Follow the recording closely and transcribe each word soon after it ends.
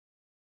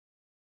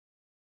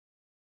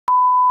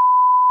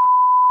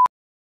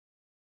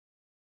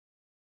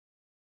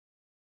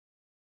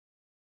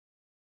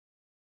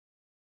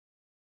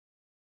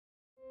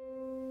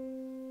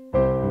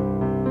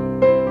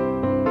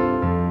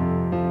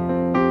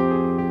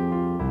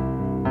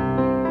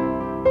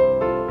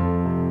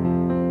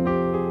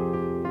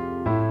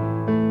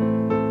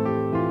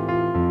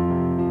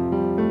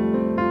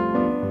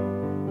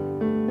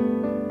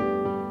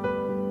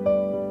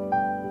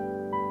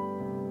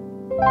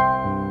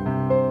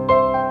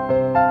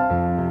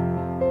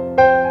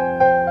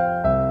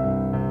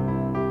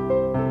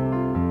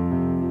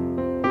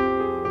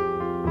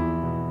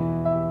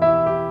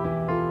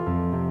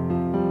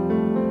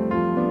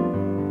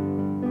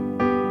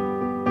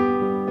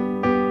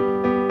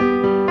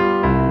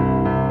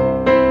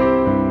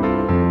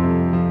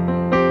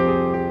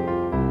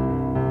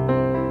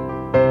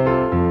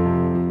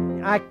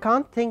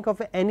can't think of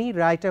any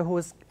writer who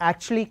is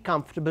actually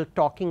comfortable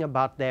talking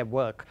about their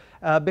work,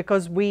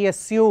 because we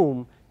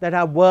assume that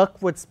our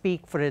work would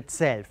speak for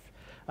itself.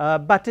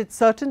 But in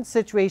certain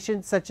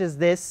situations such as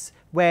this,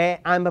 where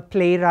I am a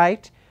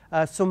playwright,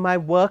 so my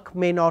work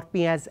may not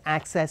be as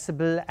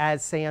accessible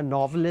as, say, a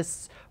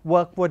novelist's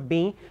work would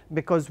be,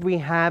 because we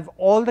have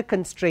all the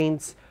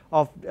constraints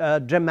of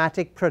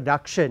dramatic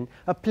production.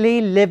 A play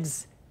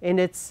lives in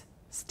its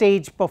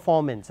stage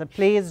performance. A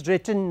play is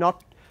written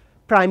not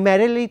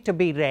primarily to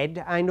be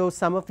read. I know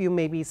some of you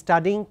may be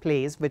studying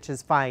plays, which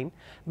is fine,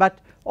 but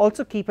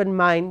also keep in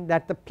mind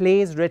that the play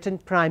is written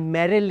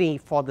primarily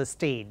for the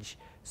stage.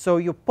 So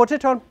you put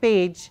it on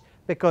page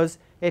because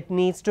it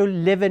needs to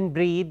live and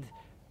breathe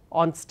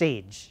on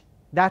stage.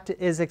 That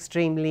is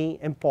extremely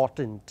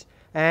important,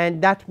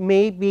 and that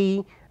may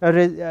be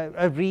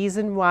a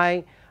reason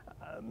why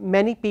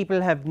many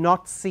people have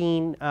not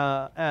seen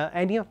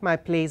any of my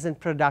plays and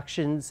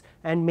productions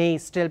and may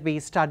still be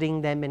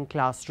studying them in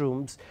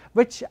classrooms,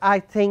 which I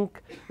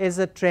think is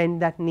a trend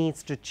that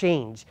needs to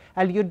change.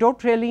 And you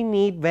don't really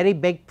need very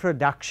big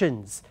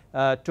productions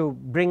to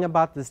bring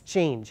about this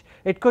change.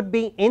 It could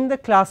be in the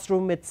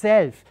classroom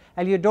itself,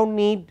 and you don't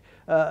need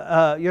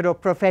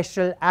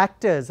professional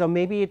actors, or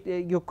maybe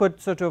you could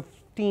sort of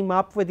team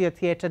up with your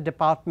theatre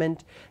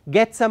department,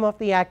 get some of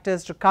the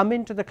actors to come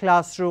into the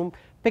classroom,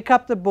 pick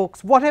up the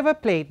books, whatever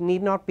play, it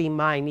need not be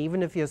mine.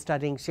 Even if you are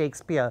studying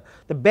Shakespeare,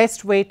 the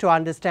best way to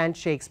understand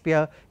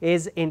Shakespeare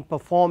is in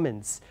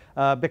performance,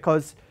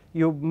 because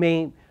you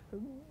may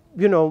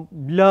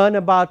learn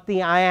about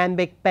the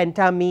iambic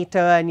pentameter,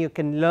 and you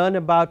can learn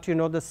about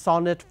the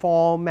sonnet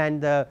form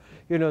and the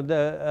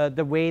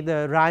the way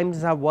the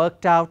rhymes are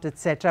worked out,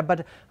 etc.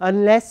 But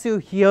unless you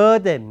hear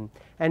them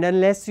and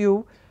unless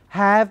you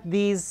have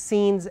these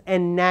scenes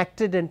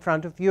enacted in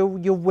front of you,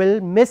 you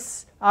will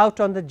miss out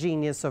on the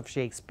genius of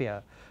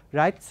Shakespeare,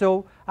 right.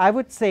 So, I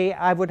would say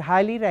I would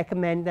highly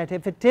recommend that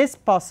if it is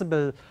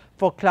possible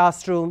for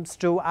classrooms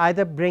to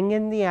either bring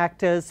in the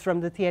actors from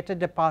the theatre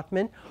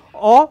department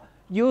or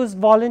use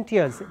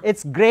volunteers. It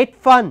is great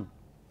fun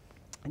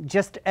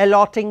just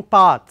allotting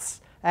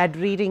parts and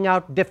reading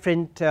out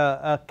different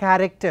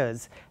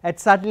characters, and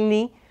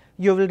suddenly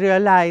you will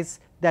realize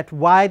that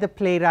why the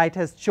playwright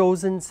has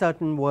chosen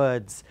certain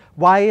words,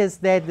 why is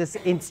there this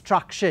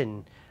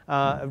instruction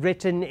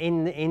written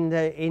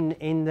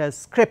in the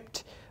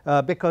script,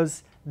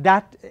 because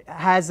that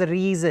has a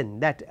reason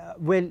that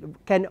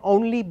can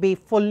only be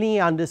fully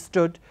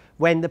understood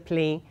when the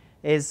play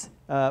is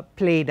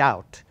played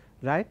out,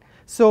 right.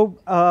 So,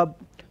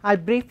 I will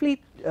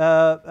briefly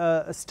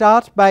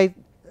start by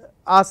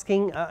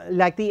asking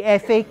like the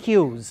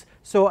FAQs.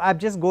 So, I am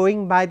just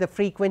going by the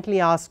frequently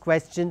asked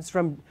questions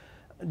from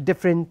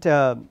different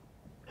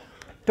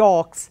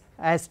talks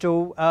as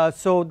to,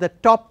 so the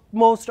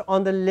topmost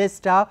on the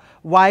list are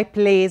why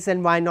plays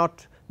and why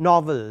not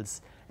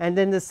novels, and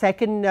then the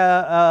second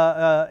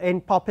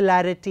in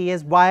popularity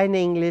is why in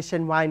English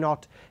and why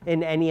not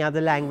in any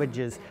other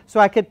languages. So,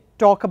 I could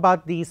talk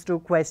about these two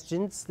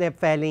questions. They are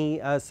fairly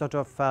sort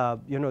of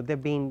they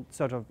have been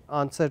sort of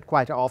answered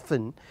quite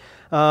often.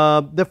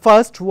 The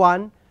first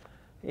one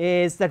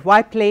is that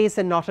why plays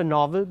and not a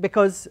novel,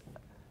 because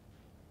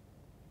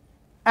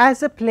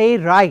as a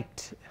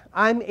playwright,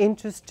 I am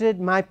interested,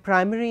 my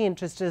primary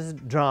interest is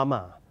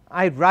drama.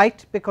 I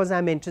write because I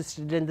am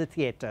interested in the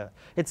theatre.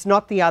 It is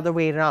not the other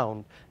way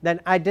around. Then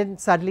I did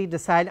not suddenly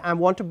decide I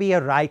want to be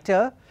a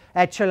writer,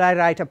 and shall I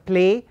write a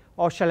play,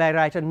 or shall I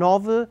write a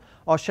novel,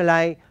 or shall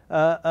I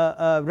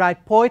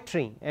write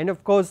poetry. And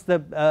of course,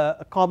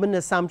 the common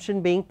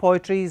assumption being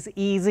poetry is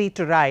easy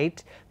to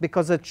write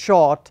because it is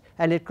short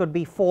and it could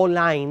be 4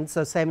 lines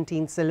or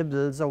 17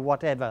 syllables or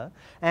whatever,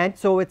 and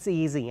so it is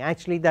easy.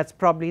 Actually, that is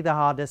probably the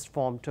hardest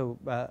form to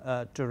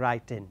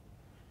write in.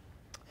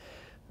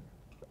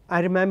 I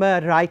remember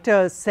a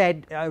writer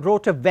said,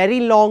 wrote a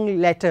very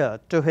long letter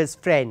to his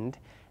friend,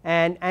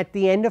 and at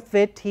the end of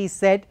it he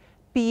said,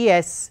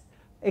 P.S.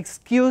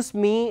 excuse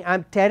me, I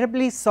am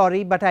terribly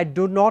sorry, but I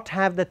do not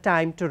have the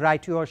time to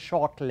write you a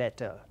short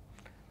letter,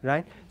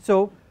 right.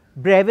 So,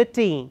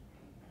 brevity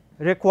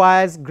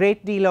requires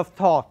great deal of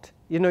thought.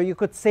 You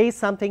could say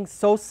something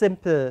so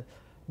simple,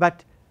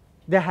 but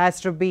there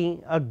has to be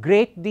a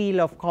great deal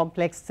of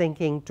complex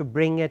thinking to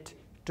bring it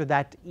to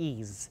that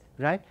ease,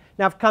 right.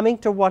 Now, coming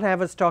to what I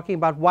was talking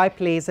about, why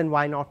plays and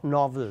why not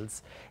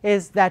novels,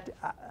 is that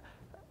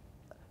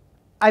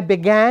I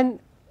began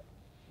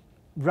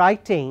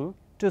writing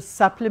to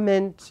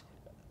supplement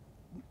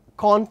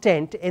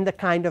content in the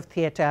kind of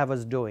theatre I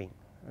was doing,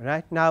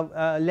 right. Now,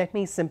 let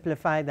me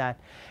simplify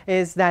that,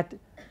 is that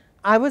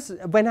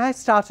when I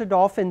started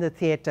off in the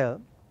theatre,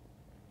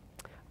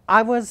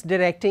 I was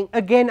directing,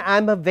 again I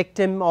am a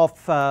victim of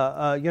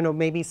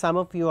maybe some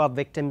of you are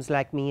victims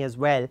like me as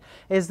well,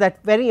 is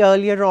that very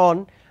earlier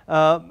on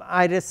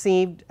I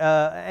received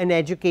an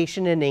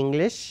education in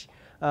English.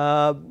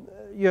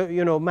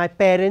 My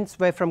parents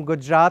were from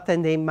Gujarat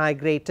and they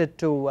migrated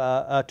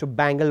to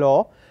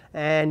Bangalore,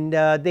 and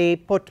they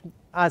put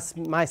us,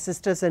 my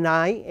sisters and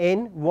I,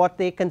 in what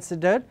they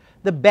considered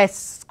the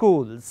best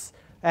schools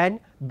and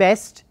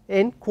best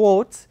in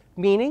quotes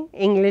meaning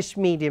English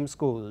medium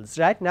schools,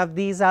 right. Now,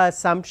 these are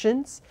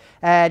assumptions,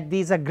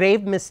 these are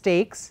grave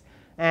mistakes,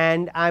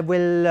 and I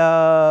will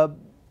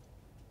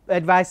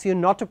advise you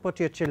not to put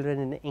your children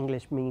in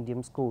English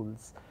medium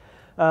schools.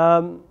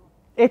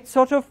 It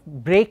sort of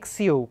breaks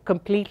you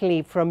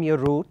completely from your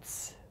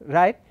roots,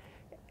 right.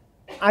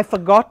 I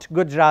forgot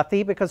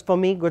Gujarati, because for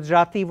me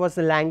Gujarati was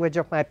the language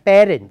of my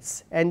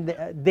parents, and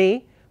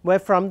they were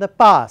from the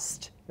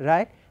past,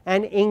 right,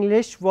 and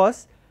English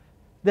was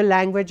the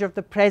language of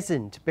the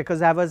present,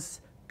 because I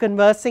was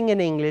conversing in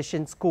English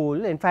in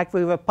school. In fact,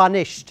 we were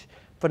punished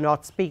for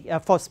not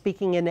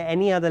speaking in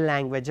any other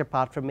language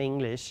apart from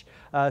English.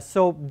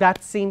 So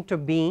that seemed to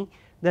be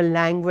the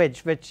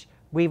language which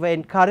we were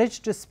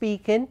encouraged to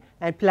speak in,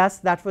 and plus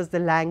that was the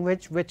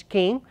language which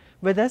came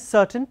with a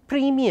certain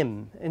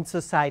premium in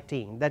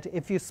society, that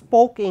if you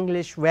spoke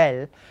English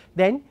well,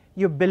 then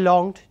you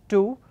belonged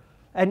to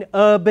an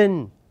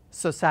urban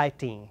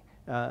society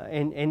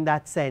in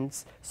that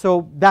sense.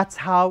 So that's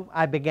how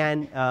I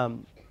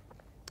began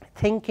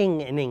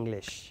thinking in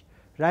English,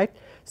 right.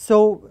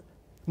 So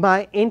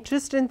my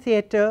interest in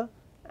theatre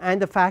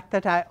and the fact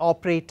that I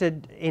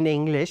operated in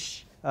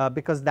English,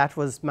 because that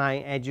was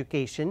my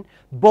education,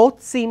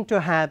 both seem to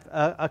have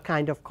a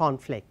kind of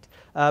conflict,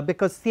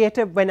 because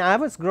theatre, when I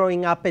was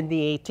growing up in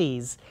the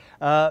 80s,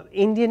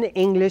 Indian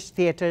English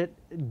theatre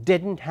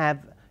did not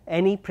have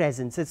any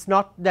presence. It is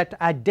not that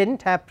I did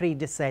not have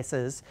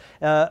predecessors.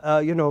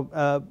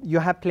 You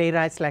have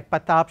playwrights like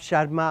Pratap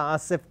Sharma,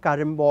 Asif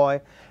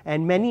Karimboy,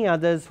 and many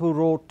others who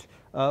wrote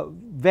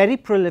very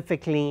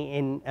prolifically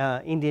in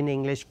Indian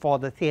English for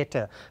the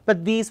theatre,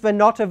 but these were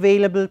not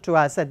available to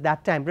us at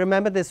that time.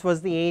 Remember, this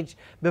was the age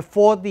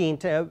before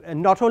the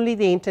not only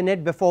the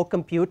internet, before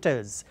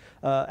computers,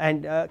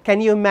 and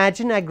can you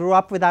imagine, I grew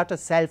up without a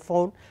cell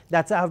phone.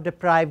 That is how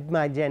deprived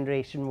my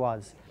generation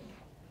was.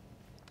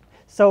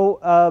 So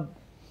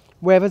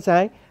where was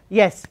I?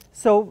 Yes,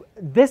 so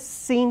this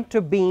seemed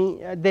to be,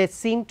 there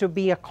seemed to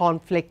be a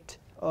conflict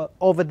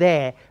over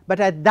there, but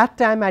at that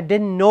time I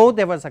did not know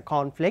there was a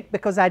conflict,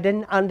 because I did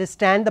not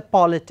understand the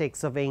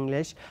politics of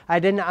English. I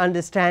did not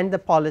understand the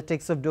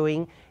politics of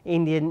doing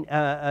Indian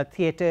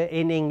theatre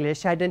in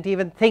English. I did not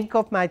even think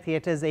of my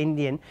theatre as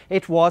Indian.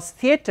 It was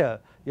theatre,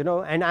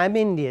 and I am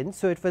Indian,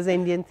 so it was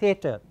Indian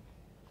theatre.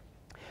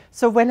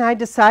 So when I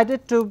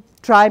decided to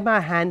try my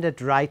hand at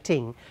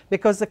writing,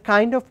 because the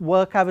kind of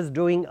work I was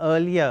doing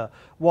earlier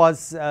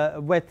was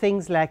were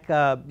things like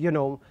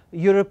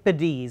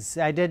Euripides.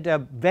 I did a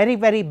very,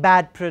 very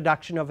bad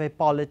production of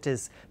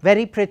Hippolytus,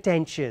 very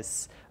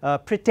pretentious,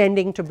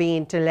 pretending to be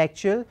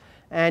intellectual,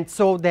 and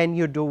so then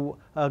you do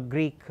a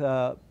Greek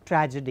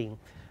tragedy.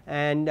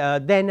 And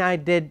then I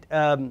did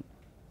an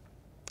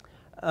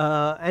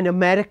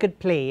American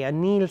play, a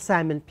Neil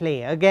Simon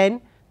play.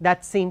 Again,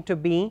 that seemed to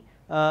be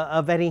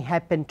a very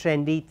hip and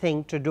trendy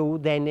thing to do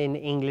then in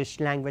English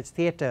language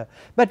theatre.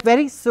 But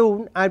very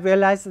soon I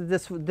realized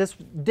that this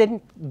did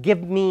not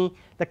give me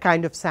the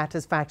kind of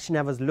satisfaction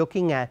I was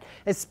looking at,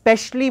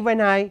 especially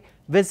when I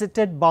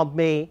visited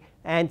Bombay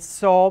and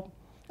saw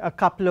a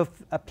couple of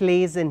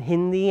plays in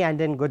Hindi and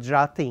in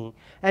Gujarati,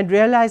 and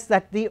realized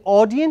that the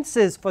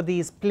audiences for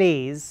these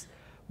plays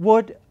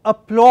would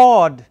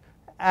applaud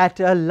at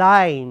a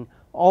line,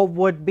 or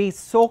would be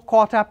so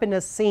caught up in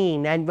a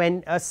scene, and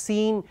when a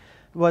scene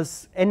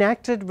was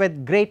enacted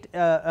with great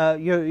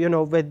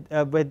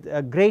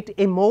great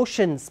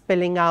emotion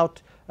spilling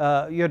out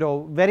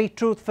very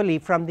truthfully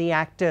from the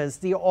actors,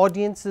 the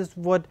audiences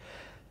would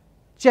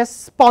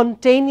just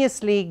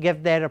spontaneously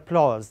give their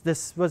applause.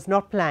 This was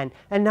not planned,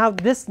 and now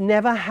this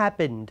never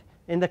happened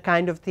in the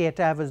kind of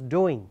theatre I was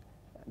doing,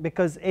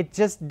 because it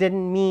just did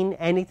not mean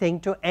anything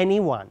to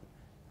anyone.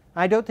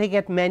 I do not think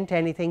it meant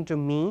anything to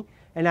me,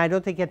 and I do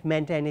not think it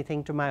meant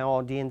anything to my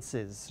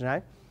audiences,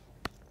 right.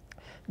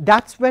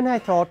 That is when I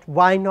thought,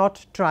 why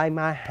not try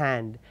my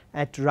hand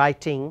at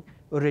writing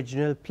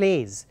original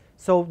plays.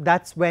 So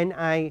that is when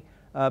I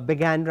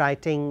began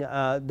writing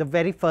the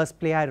very first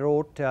play I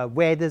wrote,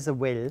 Where There is a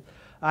Will.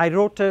 I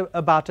wrote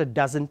about a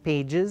dozen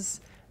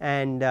pages,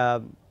 and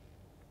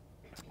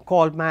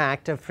called my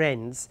actor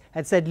friends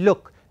and said,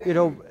 look,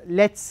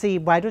 let us see,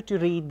 why do not you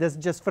read this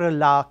just for a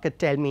lark and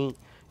tell me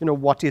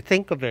what you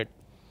think of it.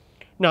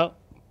 Now,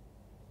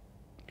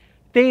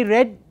 they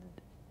read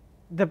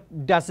the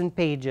dozen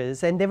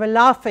pages and they were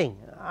laughing.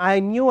 I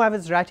knew I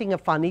was writing a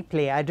funny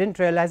play. I did not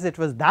realize it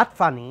was that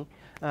funny.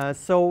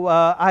 So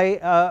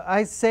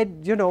I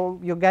said,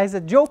 you guys are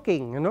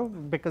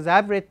joking, because I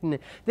have written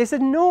it. They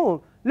said,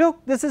 no,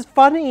 look, this is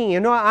funny,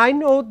 I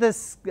know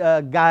this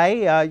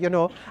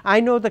guy, I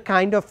know the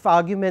kind of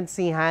arguments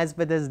he has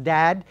with his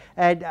dad,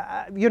 and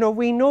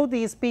we know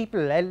these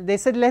people. And they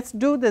said, let's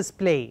do this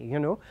play,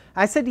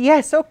 I said,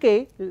 yes,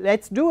 okay,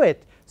 let's do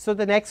it. So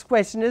the next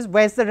question is,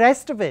 where's the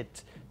rest of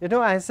it?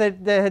 I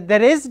said,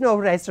 there is no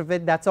rest of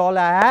it, that is all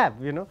I have,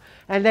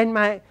 And then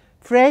my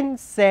friend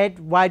said,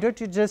 why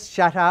don't you just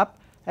shut up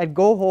and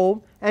go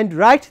home and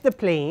write the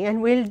play and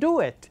we will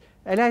do it.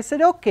 And I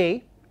said,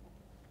 okay.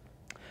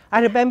 I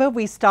remember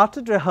we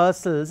started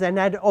rehearsals and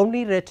I'd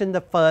only written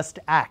the first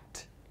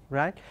act,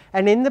 right?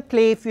 And in the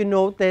play, if you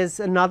note, there's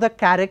another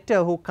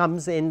character who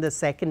comes in the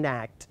second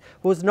act,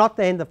 who's not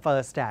there in the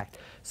first act.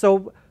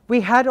 So we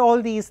had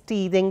all these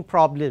teething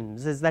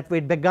problems, is that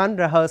we'd begun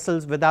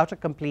rehearsals without a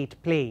complete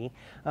play,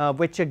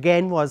 which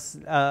again was,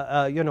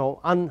 you know,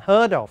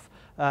 unheard of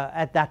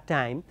at that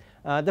time.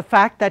 The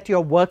fact that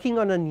you're working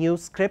on a new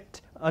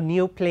script, a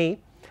new play,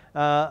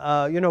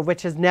 you know,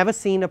 which has never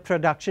seen a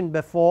production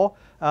before,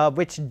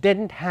 which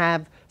didn't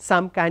have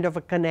some kind of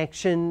a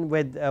connection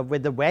with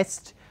the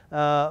West.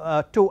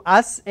 To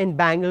us in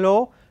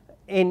Bangalore,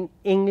 in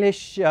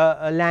English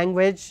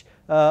language,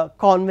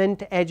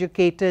 convent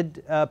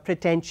educated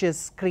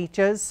pretentious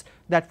creatures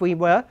that we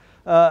were,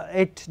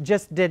 it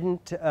just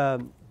didn't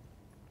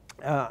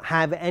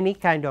have any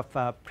kind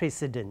of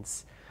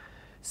precedence.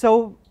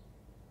 So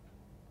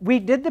we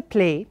did the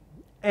play,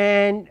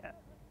 and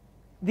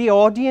the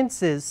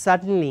audiences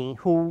suddenly,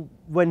 who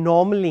were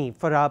normally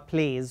for our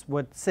plays,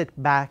 would sit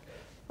back,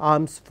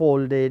 arms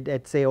folded,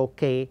 and say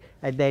okay,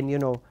 and then, you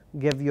know,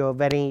 give you a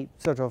very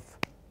sort of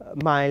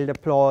mild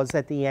applause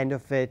at the end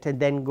of it, and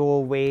then go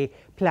away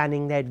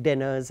planning their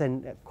dinners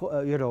and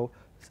you know,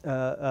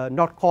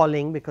 not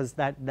calling, because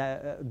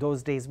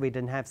those days we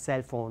didn't have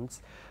cell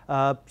phones.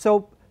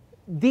 So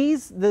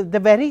these the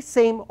very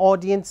same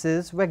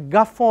audiences were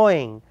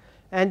guffawing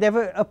and they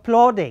were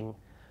applauding,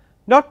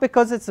 not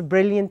because it's a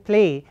brilliant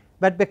play,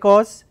 but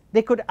because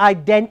they could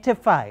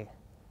identify.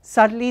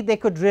 Suddenly they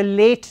could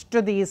relate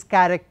to these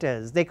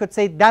characters. They could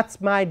say,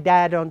 that's my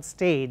dad on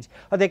stage,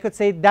 or they could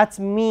say, that's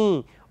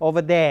me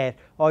over there,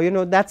 or, you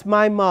know, that's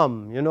my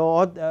mom, you know,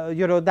 or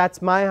you know,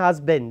 that's my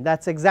husband.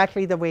 That's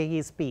exactly the way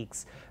he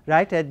speaks,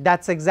 right?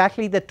 That's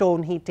exactly the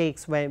tone he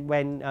takes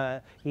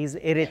when he's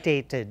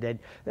irritated,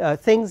 and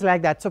things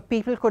like that. So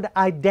people could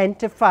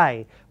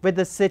identify with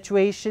the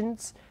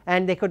situations,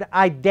 and they could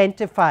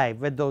identify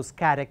with those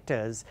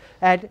characters.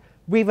 And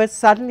we were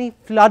suddenly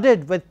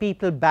flooded with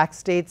people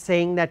backstage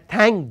saying that,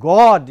 thank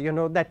God, you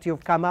know, that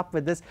you've come up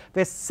with this.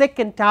 We're sick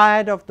and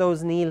tired of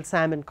those Neil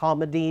Salmon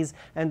comedies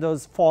and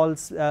those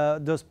false,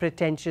 those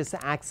pretentious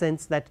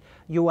accents that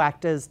you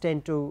actors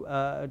tend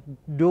to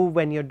do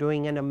when you're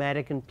doing an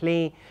American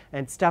play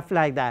and stuff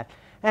like that.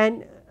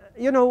 And,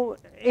 you know,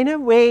 in a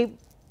way,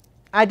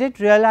 I did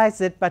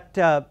realize it, but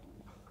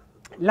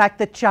like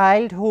the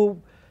child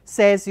who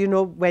says, you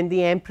know, when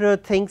the emperor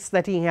thinks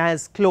that he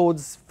has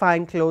clothes,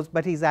 fine clothes,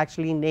 but he's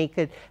actually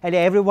naked, and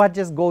everyone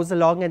just goes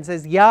along and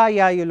says, yeah,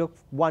 yeah, you look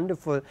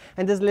wonderful,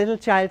 and this little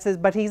child says,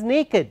 but he's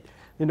naked,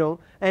 you know.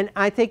 And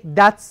I think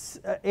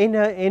that's in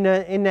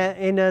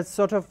a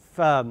sort of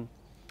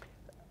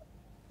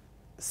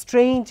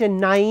strange and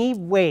naive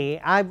way.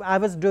 I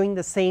was doing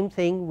the same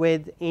thing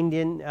with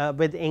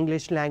with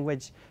English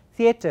language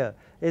theatre,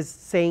 is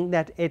saying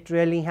that it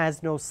really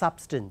has no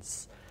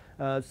substance.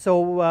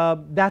 So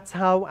that's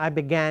how I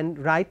began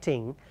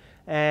writing,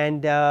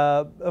 and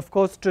of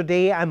course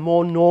today I'm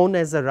more known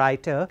as a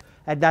writer,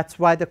 and that's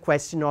why the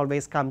question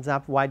always comes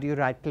up, why do you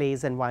write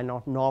plays and why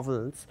not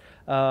novels?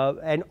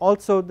 And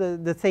also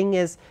the thing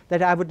is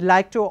that I would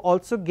like to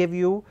also give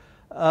you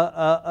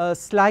a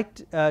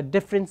slight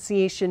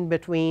differentiation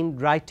between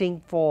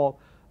writing for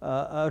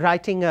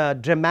writing a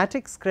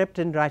dramatic script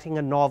and writing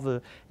a novel,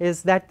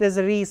 is that there's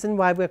a reason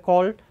why we're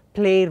called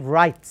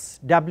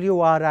playwrights,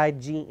 W-R-I-G-H-T-S,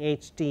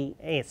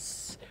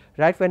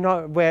 right?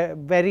 We're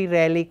very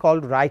rarely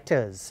called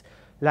writers.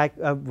 Like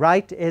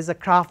wright is a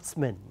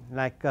craftsman,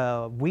 like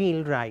a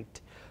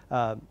wheelwright,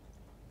 a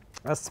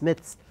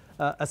smith.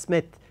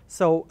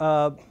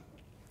 So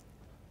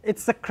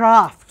it's the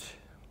craft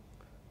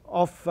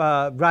of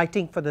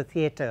writing for the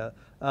theatre,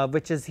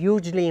 which is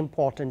hugely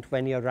important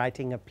when you're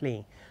writing a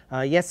play.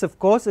 Yes, of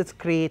course, it's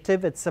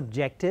creative, it's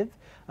subjective,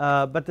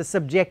 but the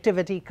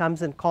subjectivity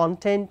comes in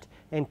content,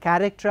 in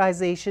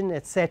characterization,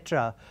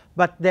 etc.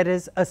 But there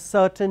is a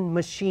certain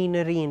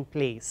machinery in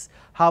place,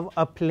 how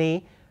a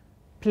play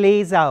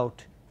plays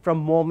out from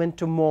moment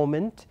to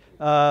moment.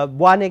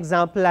 One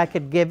example I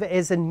could give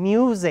is in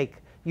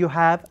music, you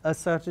have a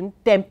certain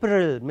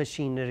temporal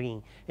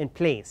machinery in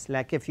place.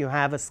 Like if you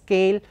have a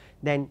scale,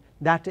 then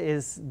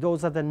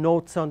those are the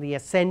notes on the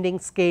ascending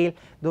scale,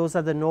 those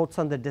are the notes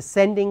on the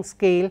descending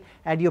scale,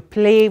 and you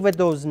play with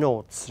those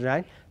notes,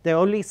 right? There are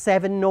only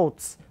 7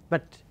 notes,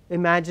 but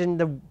imagine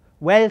the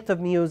wealth of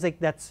music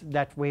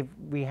that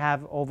we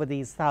have over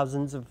these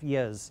thousands of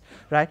years,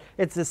 right?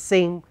 It's the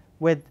same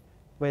with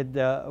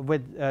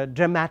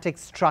dramatic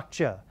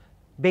structure.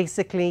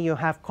 Basically, you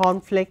have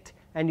conflict,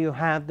 and you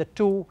have the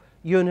 2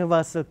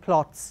 universal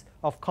plots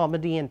of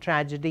comedy and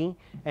tragedy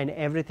and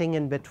everything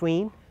in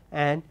between,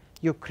 and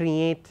you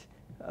create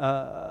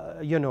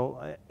you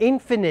know,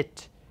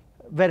 infinite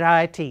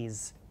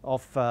varieties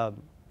of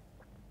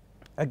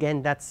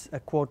again, that's a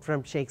quote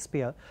from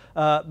Shakespeare.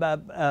 You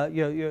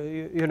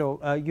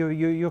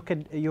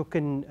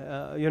can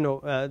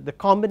the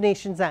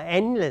combinations are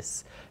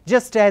endless,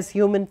 just as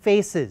human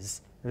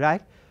faces,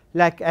 right?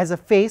 Like as a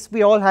face,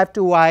 we all have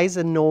 2 eyes,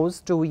 a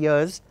nose, 2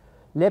 ears,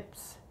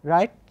 lips,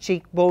 right?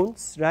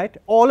 Cheekbones, right?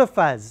 All of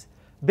us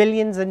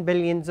billions and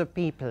billions of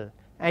people,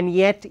 and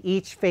yet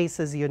each face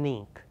is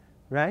unique,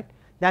 right?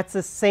 That's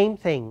the same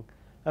thing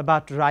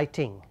about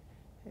writing,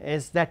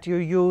 is that you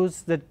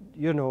use the,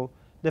 you know,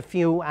 the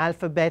few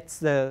alphabets,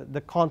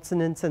 the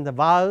consonants and the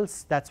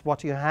vowels, that's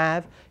what you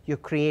have. You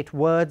create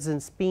words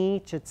and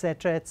speech,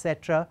 etc.,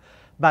 etc.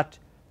 But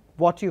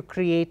what you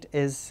create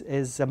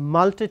is a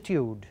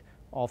multitude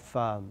of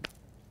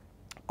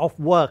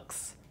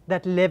works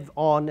that live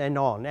on,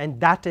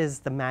 and that is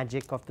the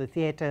magic of the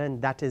theatre,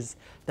 and that is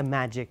the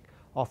magic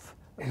of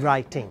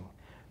writing,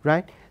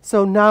 right?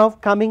 So now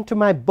coming to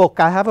my book,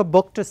 I have a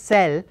book to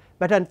sell,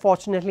 but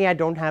unfortunately I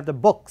don't have the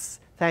books.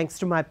 Thanks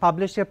to my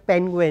publisher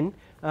Penguin,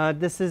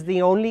 this is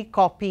the only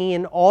copy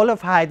in all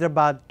of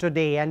Hyderabad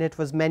today, and it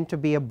was meant to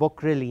be a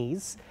book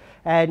release.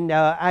 And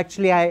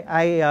actually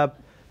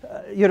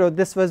you know,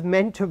 this was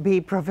meant to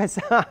be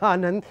Professor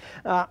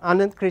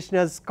Anand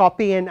Krishna's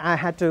copy, and I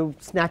had to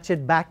snatch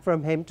it back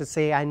from him to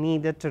say I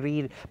needed to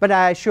read it. But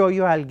I assure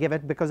you I'll give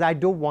it, because I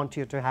do want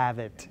you to have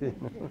it.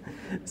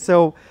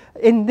 So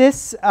in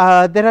this,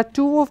 there are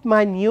two of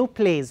my new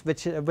plays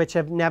which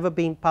have never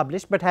been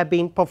published but have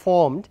been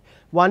performed.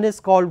 One is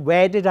called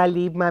Where Did I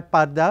Leave My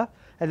Parda,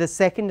 and the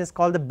second is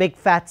called The Big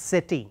Fat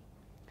City.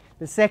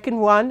 The second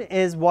one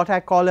is what I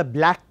call a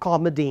black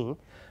comedy,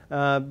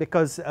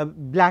 because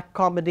black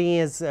comedy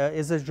is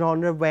a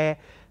genre where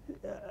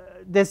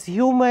there's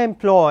humor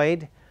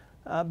employed,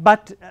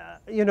 but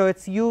you know,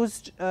 it's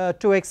used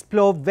to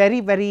explore very,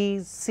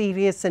 very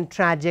serious and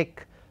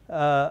tragic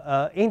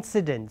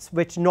incidents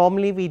which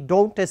normally we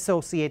don't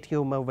associate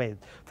humor with.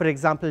 For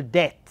example,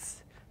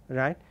 deaths,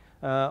 right?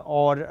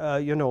 Or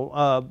you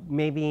know,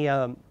 maybe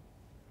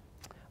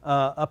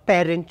a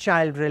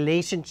parent-child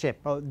relationship.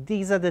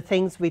 These are the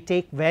things we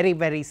take very,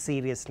 very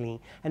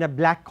seriously, and a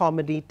black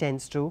comedy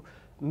tends to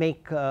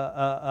make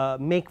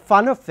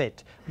fun of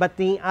it. But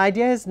the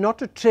idea is not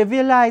to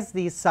trivialize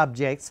these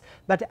subjects,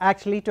 but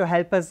actually to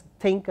help us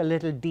think a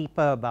little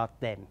deeper about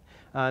them.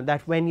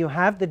 That when you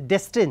have the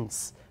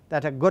distance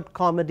that a good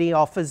comedy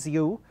offers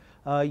you,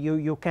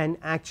 you can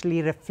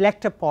actually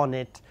reflect upon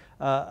it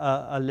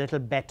a little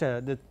better.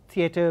 The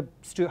theatre,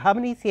 how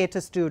many theatre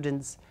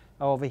students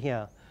are over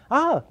here?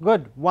 Ah,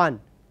 good.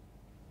 1,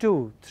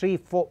 2, 3,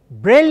 4.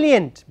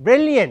 Brilliant,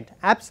 brilliant,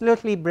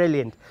 absolutely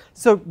brilliant.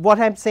 So what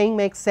I'm saying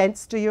makes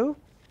sense to you?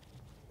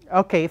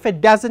 Okay, if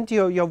it doesn't,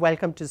 you're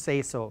welcome to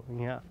say so.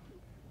 Yeah.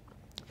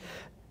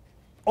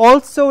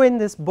 Also in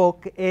this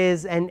book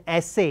is an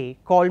essay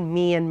called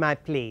Me and My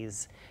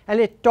Plays, and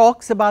it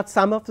talks about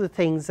some of the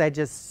things I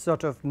just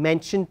sort of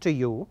mentioned to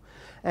you.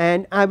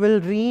 And I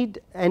will read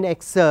an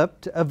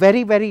excerpt, a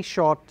very, very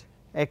short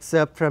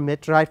excerpt from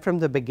it, right from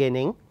the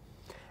beginning,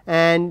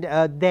 and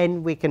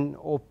then we can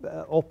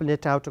open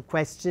it out to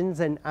questions,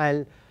 and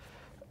I'll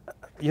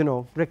you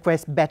know,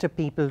 request better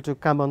people to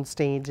come on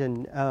stage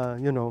and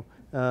you know,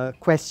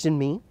 question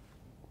me.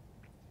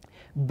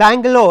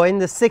 Bangalore in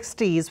the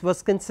 60s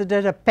was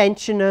considered a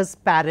pensioner's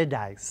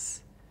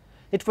paradise.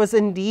 It was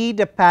indeed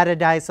a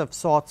paradise of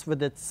sorts,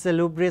 with its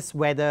salubrious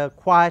weather,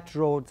 quiet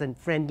roads and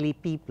friendly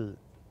people.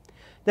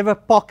 There were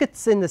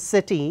pockets in the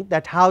city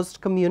that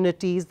housed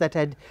communities that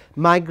had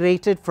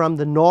migrated from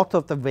the north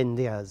of the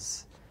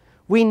Vindhyas.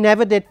 We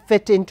never did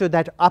fit into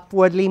that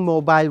upwardly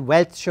mobile,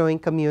 wealth-showing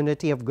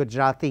community of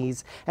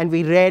Gujaratis, and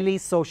we rarely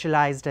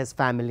socialized as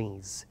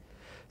families.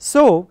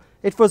 So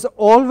it was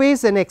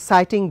always an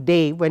exciting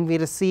day when we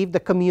received the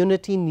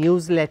community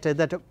newsletter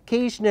that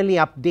occasionally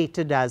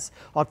updated us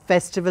on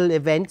festival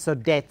events or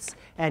deaths,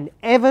 and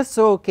ever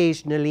so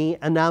occasionally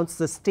announced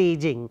the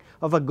staging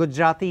of a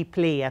Gujarati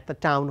play at the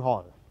town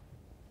hall.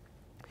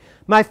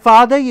 My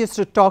father used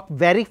to talk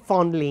very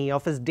fondly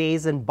of his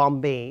days in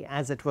Bombay,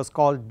 as it was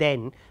called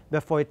then,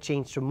 before it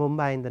changed to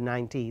Mumbai in the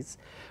 90s,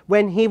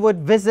 when he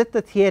would visit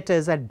the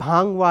theatres at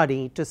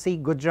Bhangwadi to see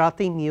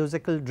Gujarati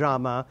musical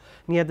drama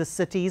near the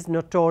city's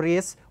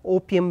notorious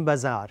Opium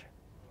Bazaar.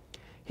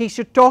 He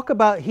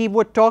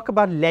would talk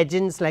about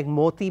legends like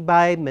Moti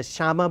Bai, Miss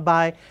Shama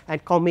Bai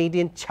and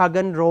comedian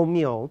Chhagan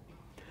Romeo,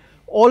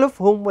 all of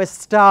whom were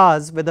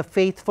stars with a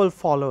faithful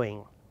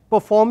following.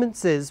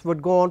 Performances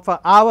would go on for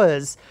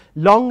hours,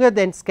 longer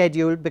than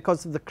scheduled,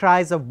 because of the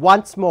cries of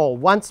once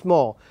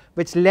more,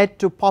 which led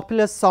to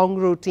popular song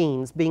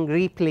routines being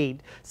replayed,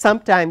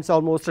 sometimes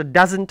almost a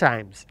dozen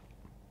times.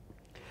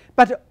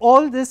 But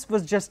all this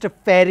was just a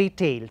fairy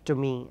tale to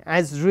me,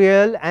 as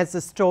real as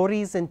the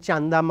stories in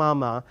Chanda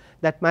Mama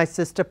that my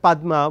sister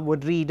Padma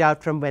would read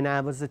out from when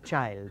I was a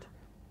child.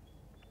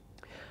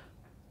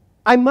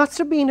 I must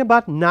have been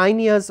about 9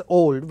 years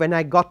old when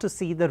I got to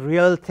see the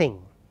real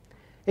thing.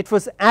 It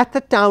was at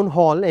the town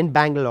hall in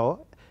Bangalore.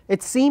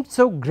 It seemed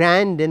so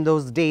grand in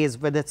those days,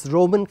 with its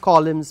Roman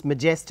columns,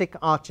 majestic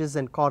arches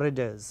and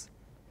corridors.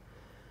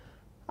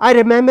 I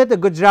remember the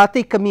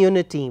Gujarati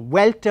community,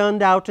 well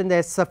turned out in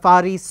their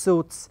safari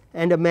suits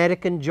and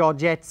American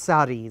Georgette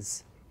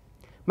saris.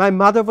 My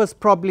mother was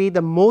probably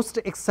the most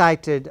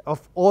excited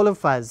of all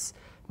of us,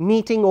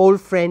 meeting old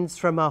friends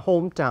from our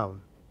hometown.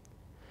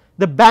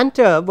 The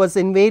banter was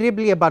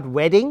invariably about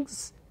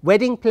weddings,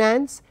 wedding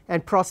plans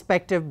and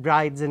prospective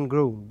brides and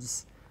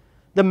grooms.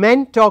 The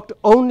men talked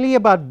only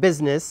about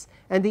business,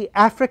 and the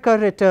Africa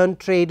returned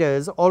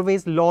traders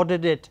always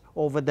lauded it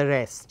over the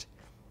rest.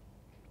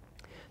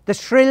 The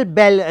shrill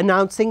bell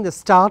announcing the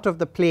start of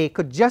the play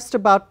could just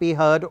about be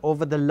heard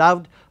over the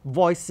loud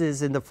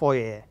voices in the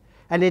foyer,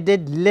 and it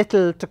did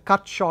little to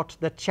cut short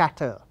the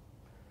chatter.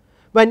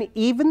 When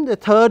even the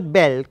third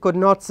bell could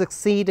not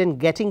succeed in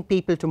getting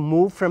people to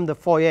move from the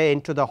foyer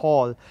into the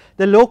hall,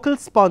 the local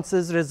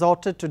sponsors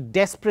resorted to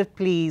desperate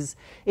pleas,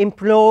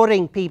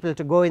 imploring people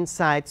to go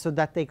inside so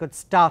that they could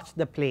start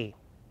the play.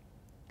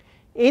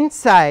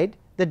 Inside,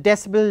 the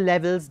decibel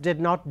levels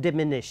did not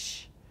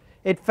diminish.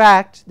 In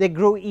fact, they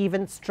grew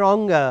even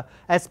stronger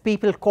as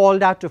people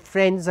called out to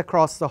friends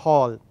across the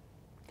hall.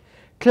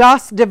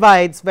 Class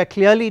divides were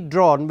clearly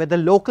drawn, with the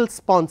local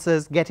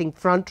sponsors getting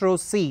front row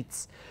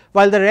seats,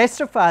 while the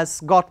rest of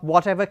us got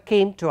whatever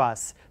came to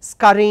us,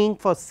 scurrying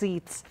for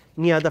seats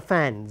near the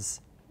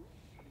fans.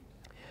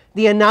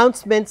 The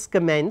announcements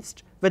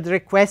commenced with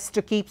requests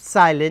to keep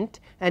silent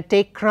and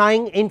take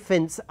crying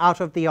infants out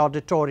of the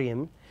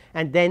auditorium,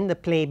 and then the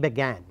play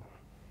began.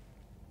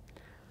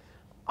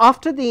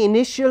 After the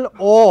initial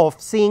awe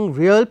of seeing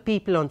real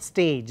people on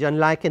stage,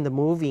 unlike in the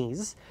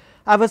movies,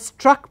 I was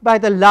struck by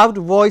the loud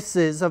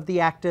voices of the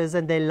actors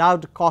and their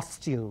loud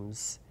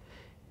costumes.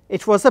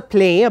 It was a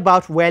play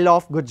about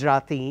well-off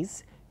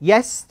Gujaratis.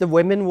 Yes, the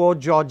women wore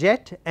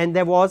georgette, and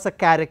there was a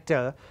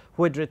character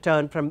who had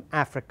returned from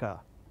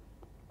Africa.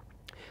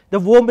 The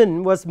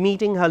woman was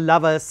meeting her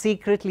lover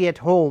secretly at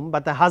home,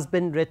 but the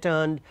husband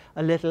returned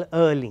a little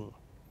early.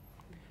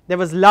 There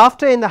was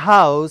laughter in the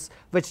house,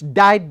 which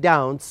died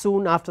down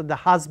soon after the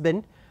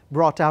husband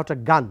brought out a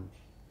gun.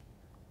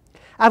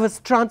 I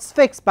was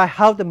transfixed by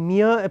how the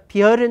mere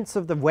appearance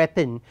of the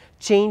weapon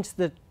changed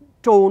the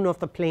tone of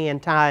the play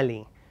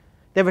entirely.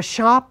 There were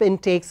sharp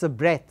intakes of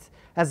breath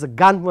as the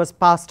gun was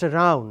passed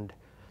around.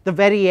 The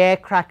very air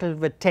crackled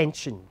with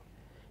tension.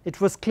 It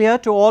was clear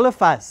to all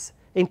of us,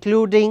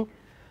 including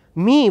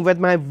me with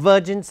my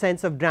virgin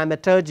sense of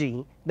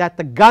dramaturgy, that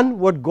the gun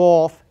would go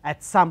off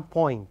at some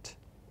point.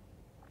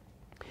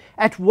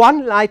 At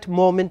one light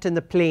moment in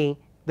the play,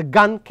 the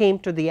gun came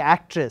to the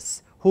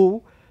actress,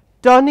 who,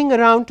 turning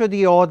around to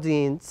the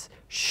audience,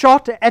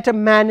 shot at a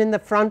man in the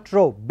front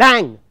row.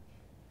 Bang!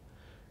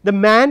 The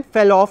man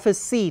fell off his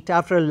seat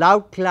after a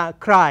loud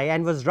cry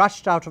and was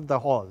rushed out of the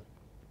hall.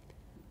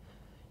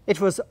 It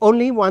was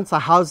only once the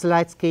house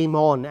lights came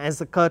on as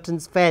the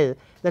curtains fell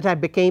that I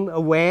became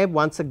aware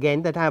once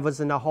again that I was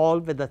in a hall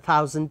with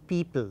 1,000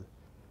 people.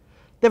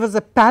 There was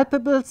a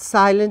palpable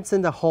silence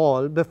in the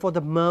hall before the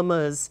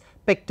murmurs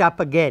picked up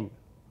again.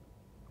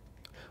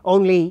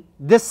 Only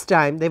this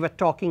time they were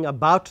talking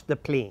about the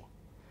play,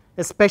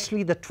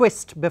 especially the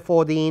twist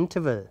before the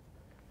interval.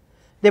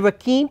 They were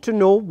keen to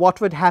know what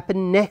would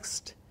happen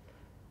next.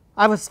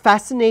 I was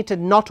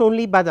fascinated not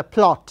only by the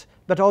plot,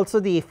 but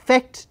also the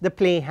effect the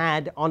play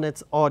had on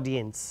its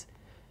audience.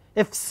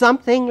 If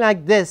something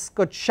like this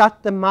could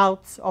shut the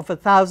mouths of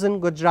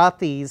 1,000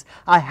 Gujaratis,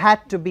 I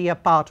had to be a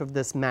part of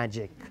this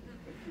magic.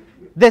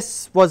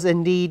 This was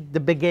indeed the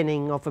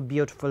beginning of a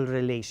beautiful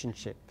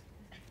relationship.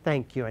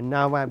 Thank you, and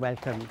now I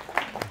welcome.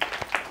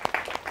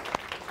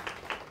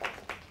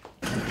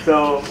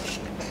 So,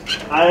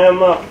 I'm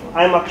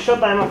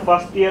Akshat. I'm a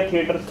first year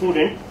theatre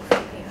student,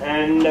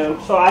 and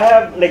so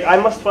I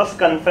must first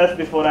confess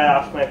before I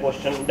ask my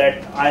question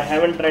that I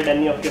haven't read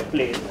any of your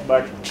plays,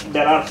 but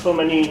there are so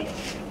many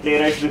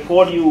playwrights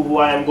before you who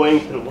I am going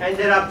through. And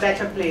there are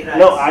better playwrights.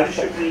 No, I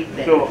should read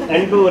them. So,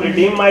 and to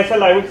redeem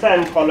myself, I would say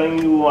I'm following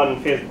you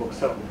on Facebook.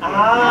 So,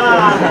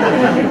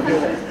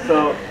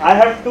 so I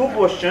have two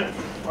questions.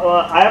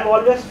 I have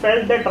always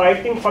felt that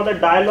writing for the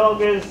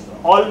dialogue is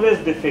always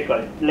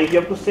difficult. Like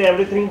you have to say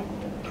everything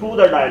through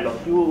the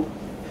dialogue.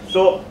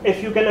 So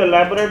if you can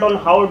elaborate on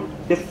how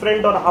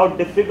different or how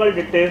difficult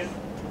it is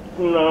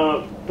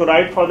to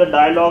write for the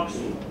dialogues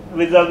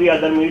vis-a-vis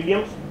other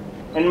mediums.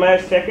 And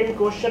my second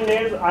question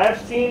is, I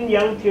have seen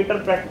young theatre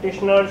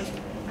practitioners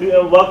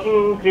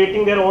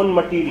creating their own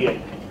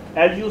material.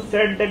 As you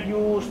said that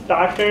you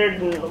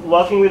started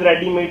working with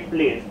ready-made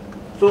plays.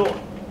 So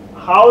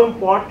how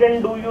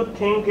important do you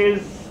think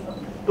is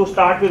to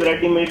start with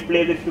ready-made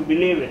plays if you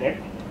believe in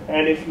it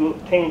and if you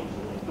think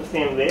the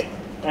same way?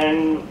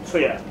 And so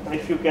yeah,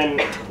 if you can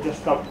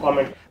just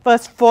comment.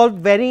 First of all,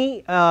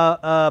 very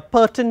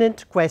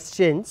pertinent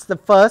questions. The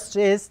first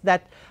is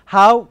that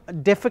how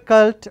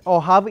difficult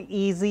or how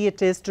easy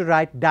it is to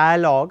write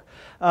dialogue.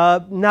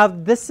 Now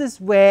this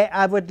is where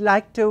I would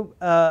like to,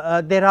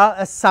 there are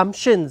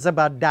assumptions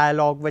about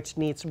dialogue which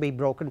needs to be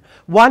broken.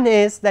 One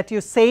is that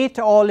you say it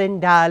all in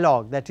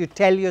dialogue, that you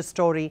tell your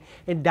story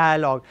in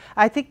dialogue.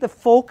 I think the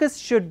focus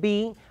should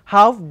be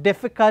how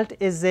difficult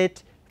is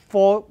it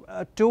for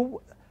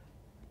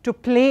to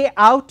play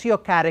out your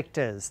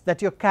characters,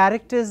 that your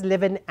characters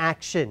live in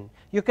action.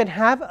 You can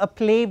have a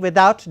play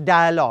without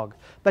dialogue,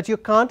 but you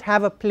can't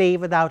have a play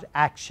without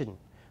action,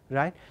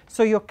 right?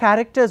 So your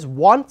characters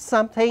want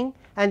something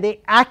and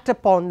they act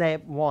upon their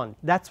want.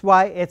 That's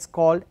why it's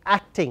called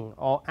acting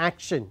or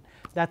action.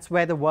 That's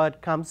where the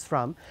word comes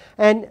from.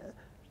 And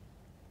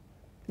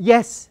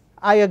Yes,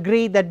 I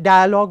agree that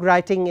dialogue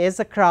writing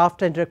is a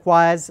craft and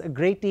requires a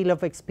great deal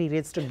of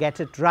experience to get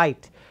it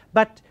right.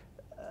 But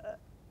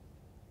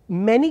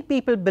many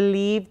people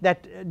believe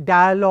that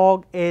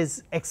dialogue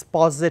is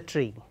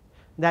expository,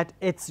 that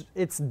it's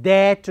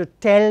there to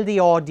tell the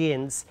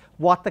audience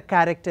what the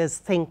character is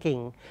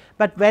thinking.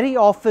 But very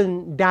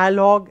often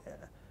dialogue,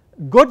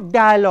 good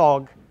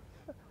dialogue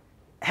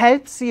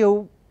helps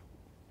you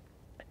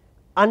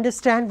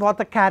understand what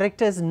the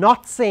character is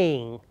not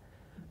saying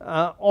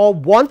or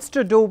wants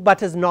to do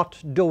but is not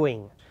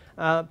doing.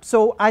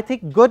 So I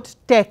think good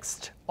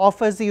text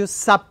offers you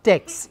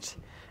subtext,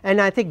 and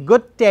I think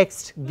good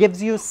text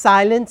gives you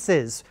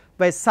silences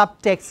where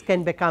subtext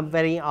can become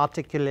very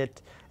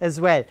articulate as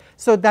well.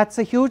 So that's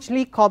a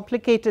hugely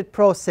complicated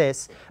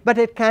process, but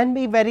it can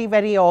be very,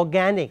 very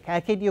organic. I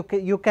think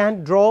you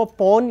can draw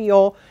upon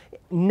your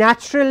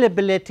natural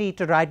ability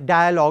to write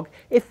dialogue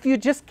if you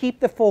just keep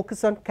the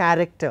focus on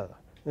character.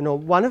 You know,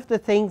 one of the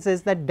things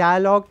is that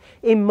dialogue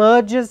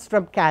emerges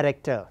from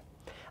character.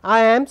 I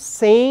am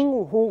saying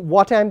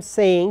what I am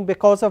saying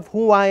because of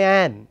who I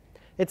am.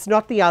 It is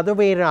not the other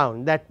way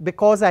around, that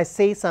because I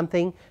say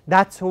something,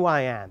 that is who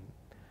I am,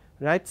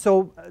 right.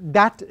 So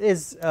that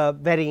is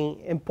very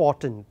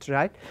important,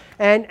 right.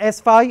 And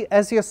as far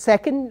as your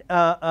second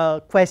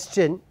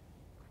question,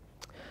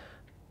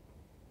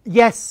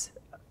 yes,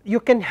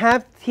 you can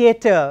have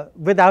theatre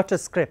without a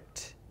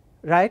script,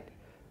 right.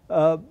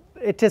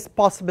 It is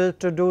possible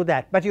to do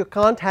that, but you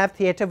can't have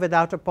theatre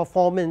without a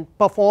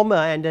performer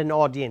and an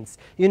audience.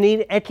 You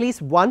need at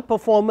least one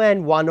performer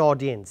and one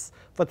audience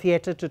for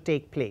theatre to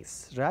take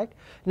place, right.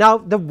 Now,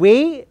 the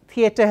way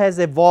theatre has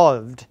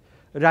evolved,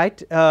 right,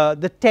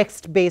 the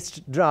text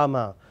based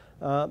drama,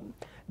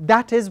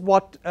 that is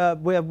what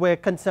we're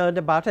concerned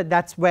about, and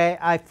that's where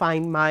I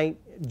find my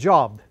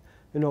job,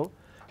 you know.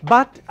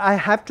 But I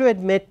have to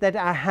admit that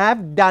I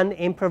have done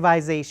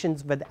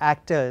improvisations with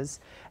actors,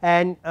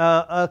 and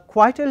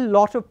quite a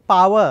lot of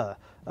power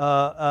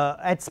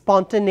and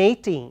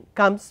spontaneity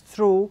comes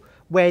through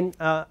when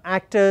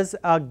actors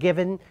are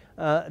given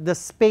the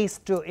space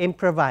to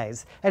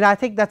improvise. And I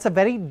think that's a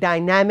very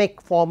dynamic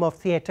form of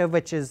theatre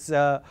which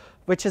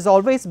has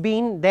always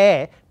been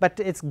there, but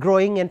it's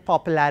growing in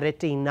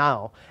popularity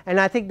now. And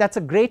I think that's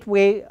a great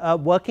way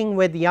working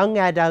with young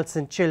adults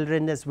and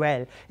children as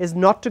well, is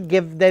not to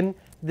give them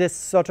this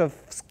sort of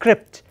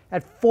script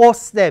and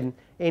force them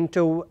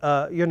into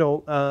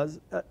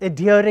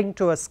adhering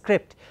to a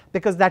script,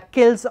 because that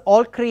kills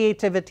all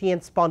creativity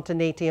and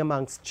spontaneity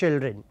amongst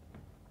children.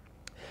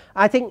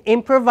 I think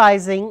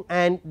improvising,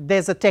 and there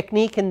is a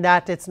technique in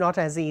that, it is not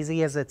as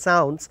easy as it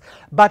sounds,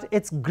 but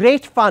it is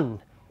great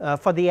fun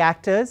for the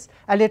actors,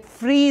 and it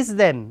frees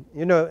them,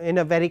 you know, in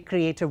a very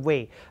creative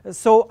way.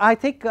 So I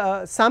think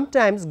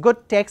sometimes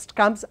good text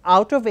comes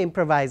out of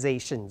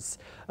improvisations,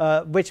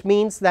 which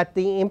means that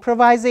the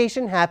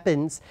improvisation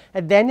happens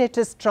and then it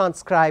is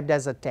transcribed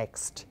as a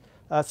text.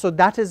 So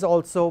that is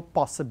also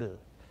possible.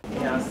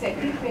 Yeah. The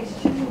second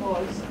question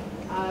was,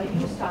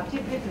 you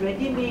started with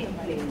ready-made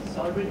plays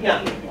already.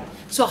 Yeah.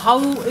 So how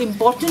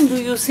important do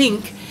you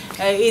think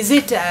is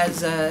it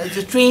as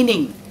a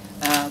training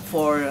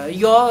for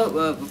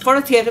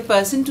a theatre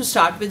person to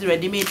start with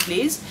ready-made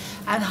plays,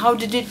 and how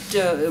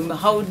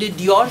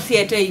did your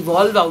theatre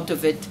evolve out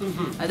of it?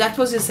 That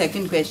was the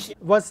second question.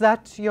 Was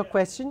that your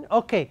question?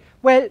 Okay.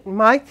 Well,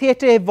 my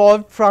theatre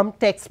evolved from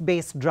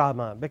text-based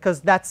drama,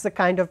 because that's the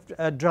kind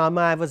of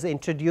drama I was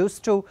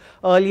introduced to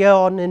earlier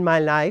on in my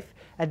life,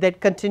 and that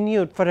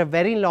continued for a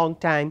very long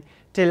time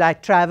till I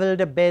travelled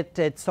a bit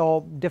and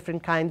saw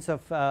different kinds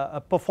of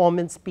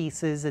performance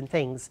pieces and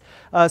things.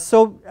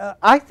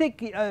 I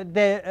think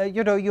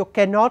you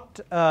cannot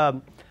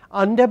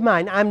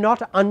undermine, I am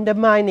not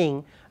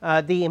undermining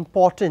the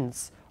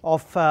importance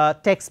of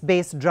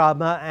text-based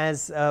drama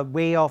as a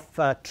way of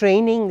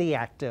training the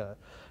actor,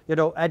 you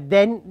know, and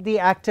then the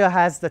actor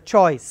has the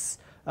choice.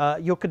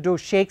 You could do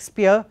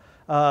Shakespeare,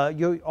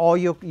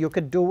 you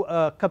could do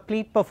a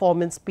complete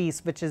performance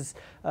piece which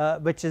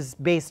is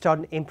based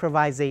on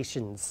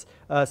improvisations.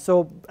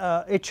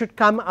 It should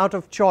come out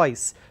of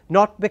choice,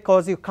 not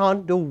because you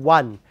can't do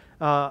one.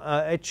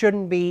 It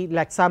shouldn't be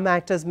like some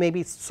actors may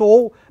be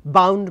so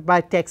bound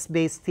by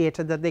text-based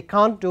theatre that they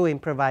can't do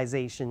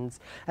improvisations,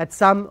 and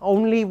some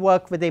only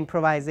work with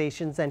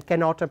improvisations and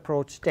cannot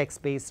approach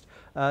text-based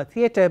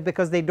theatre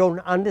because they don't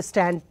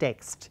understand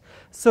text.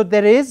 So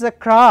there is a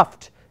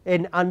craft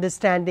in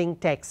understanding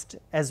text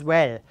as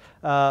well.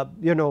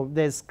 You know,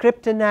 there is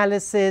script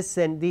analysis,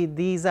 and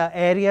these are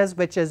areas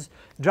which as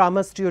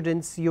drama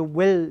students you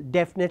will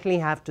definitely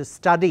have to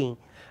study.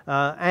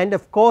 And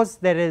of course,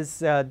 there is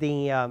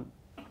the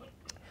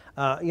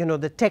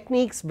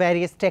techniques,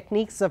 various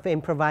techniques of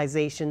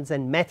improvisations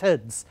and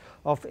methods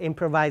of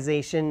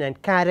improvisation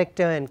and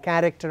character and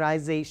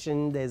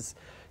characterization. There is,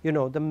 you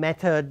know, the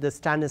method, the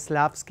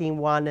Stanislavski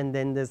one, and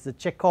then there is the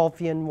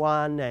Chekhovian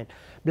one, and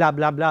blah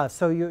blah blah.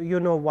 So you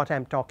know what I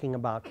am talking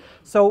about.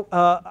 So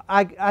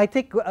I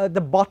think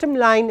the bottom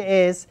line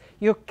is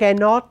you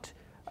cannot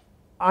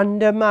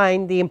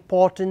undermine the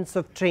importance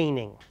of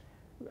training.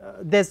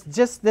 there's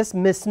just this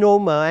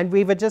misnomer, and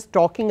we were just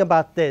talking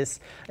about this,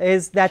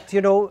 is that,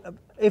 you know,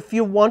 if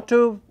you want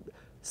to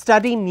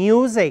study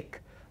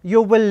music,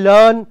 you will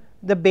learn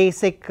the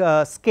basic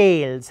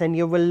scales, and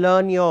you will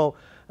learn your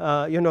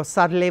you know,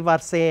 Sarle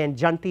Varse and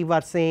Janti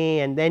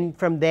Varse, and then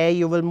from there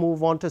you will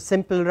move on to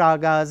simple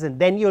ragas, and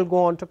then you will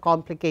go on to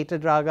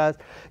complicated ragas.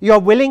 You are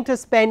willing to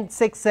spend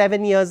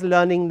 6-7 years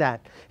learning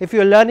that. If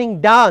you are learning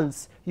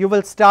dance, you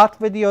will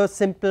start with your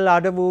simple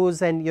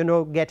adavus and, you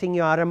know, getting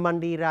your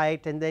aramandi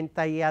right, and then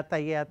tayya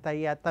tayya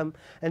tayyatam,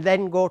 and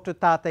then go to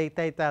ta tai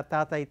tai ta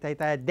ta tai tai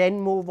ta, then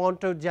move on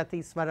to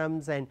jati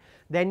swarams, and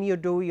then you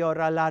do your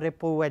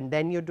alaripu, and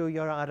then you do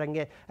your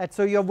arange. And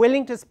so you are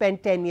willing to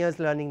spend 10 years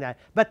learning that.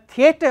 But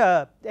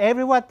theatre,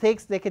 everyone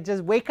thinks they can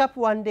just wake up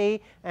one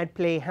day and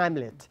play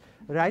Hamlet.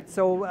 Right.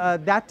 So,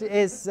 that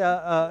is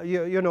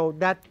you know,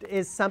 that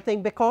is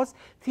something, because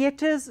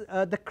theatres,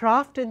 the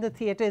craft in the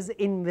theatre is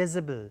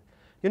invisible.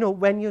 You know,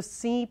 when you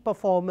see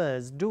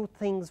performers do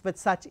things with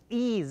such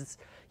ease,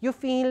 you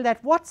feel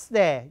that what's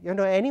there, you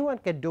know, anyone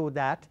can do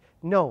that.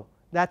 No,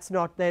 that's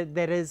not there.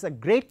 There is a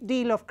great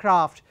deal of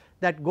craft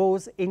that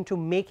goes into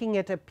making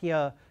it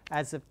appear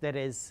as if there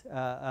is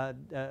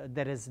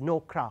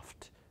no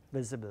craft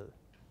visible.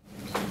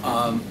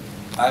 I'm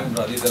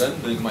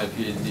Radhidharan, doing my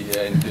PhD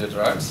here in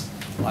theatre arts.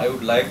 I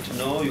would like to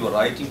know your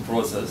writing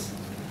process,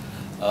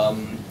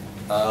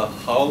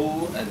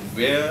 how and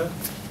where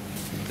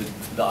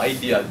the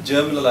idea,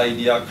 germinal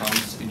idea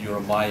comes in your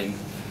mind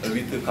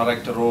with a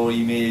character or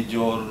image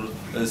or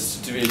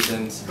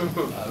situations.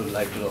 I would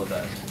like to know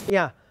that.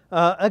 Yeah.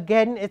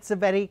 Again, it's a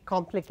very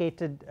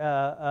complicated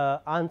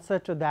answer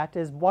to that,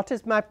 is what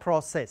is my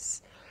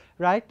process,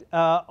 right?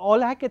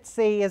 All I could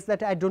say is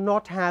that I do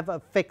not have a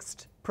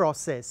fixed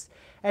process,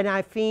 and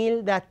I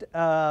feel that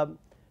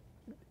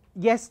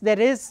yes, there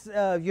is,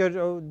 you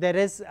know, there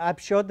is, I'm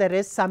sure there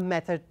is some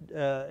method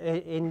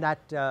in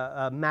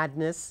that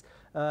madness,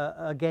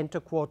 again to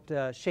quote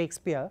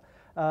Shakespeare,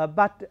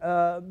 but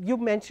you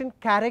mentioned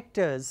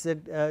characters,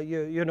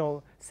 you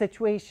know,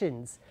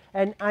 situations,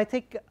 and I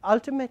think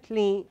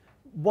ultimately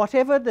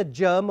whatever the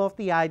germ of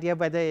the idea,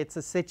 whether it's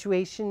a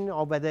situation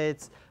or whether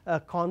it's a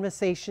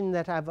conversation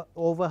that I've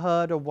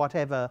overheard or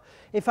whatever,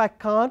 if I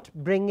can't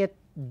bring it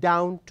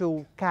down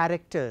to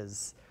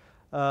characters,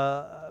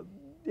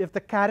 if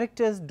the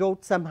characters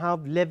don't somehow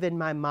live in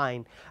my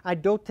mind, I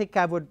don't think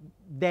I would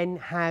then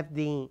have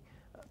the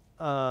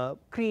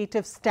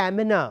creative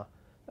stamina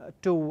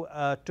to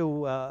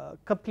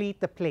complete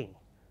the play,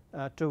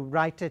 to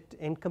write it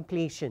in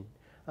completion.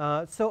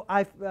 So,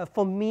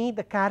 for me,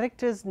 the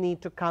characters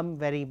need to come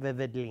very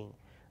vividly,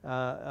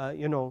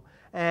 you know,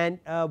 and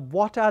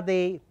what are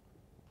they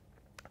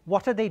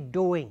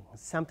doing?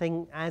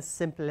 Something as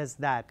simple as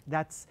that.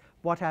 That's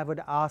what I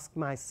would ask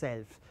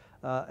myself,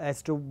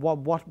 as to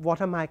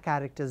what are my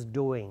characters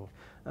doing,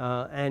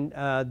 and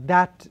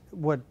that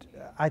would,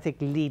 I think,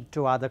 lead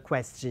to other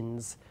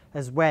questions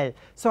as well.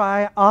 So,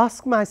 I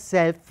ask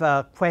myself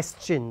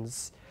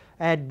questions,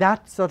 and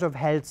that sort of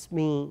helps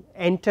me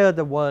enter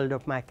the world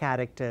of my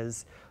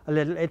characters a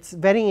little. It's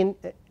very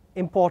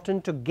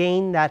important to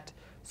gain that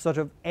sort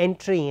of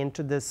entry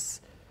into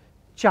this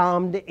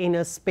charmed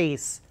inner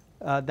space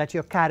that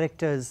your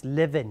characters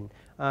live in,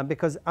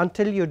 because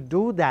until you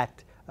do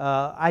that,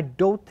 I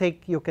don't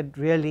think you could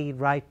really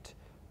write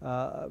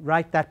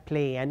that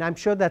play, and I'm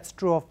sure that's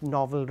true of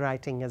novel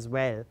writing as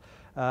well.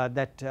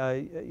 That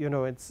you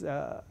know, it's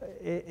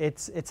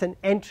an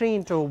entry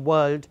into a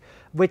world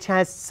which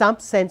has some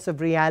sense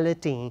of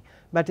reality,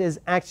 but is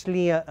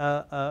actually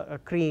a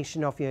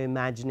creation of your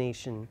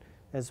imagination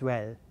as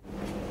well.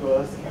 To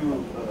ask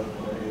you,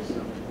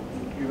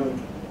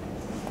 given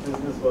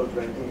business about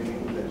writing in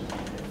English,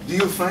 do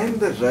you find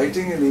that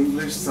writing in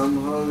English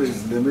somehow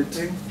is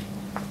limiting?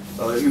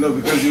 You know,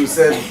 because you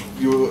said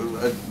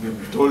you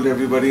told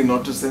everybody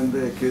not to send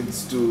their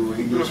kids to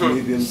English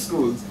medium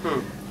schools.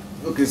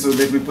 Okay, so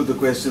let me put the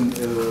question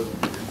the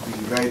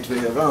right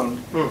way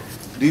around.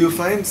 Do you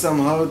find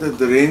somehow that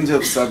the range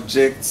of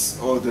subjects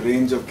or the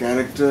range of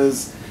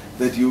characters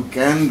that you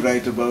can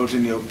write about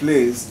in your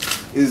plays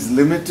is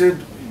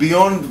limited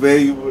beyond where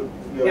you're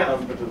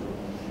comfortable?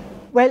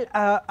 Well,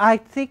 I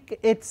think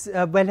it's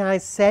when I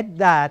said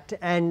that,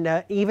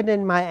 and even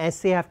in my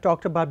essay I've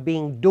talked about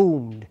being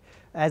doomed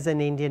as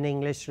an Indian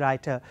English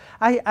writer.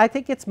 I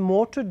think it's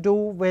more to do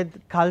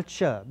with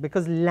culture,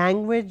 because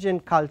language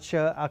and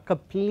culture are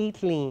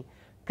completely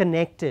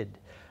connected.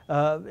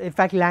 In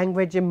fact,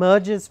 language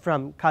emerges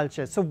from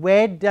culture. So,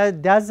 where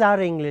does our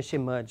English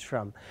emerge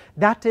from?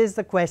 That is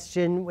the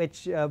question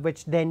which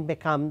then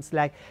becomes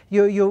like,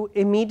 you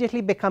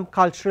immediately become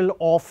cultural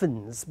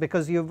orphans,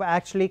 because you've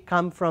actually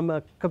come from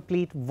a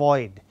complete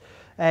void.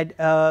 And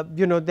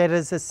you know, there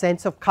is a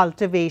sense of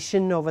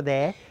cultivation over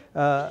there,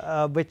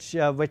 which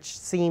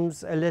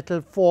seems a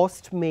little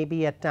forced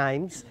maybe at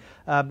times,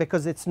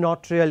 because it's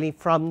not really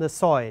from the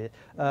soil.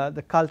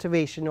 The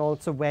cultivation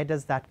also, where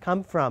does that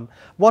come from?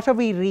 What are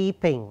we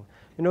reaping?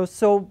 You know,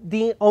 so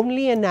the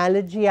only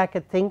analogy I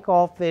could think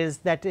of is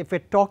that if we're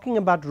talking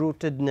about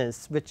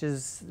rootedness, which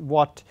is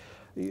what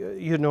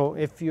you know,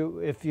 if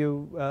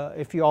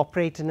you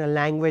operate in a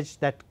language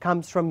that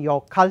comes from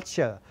your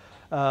culture,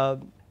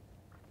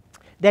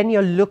 then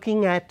you're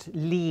looking at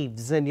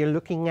leaves and you're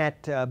looking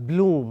at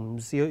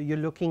blooms, you're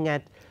looking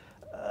at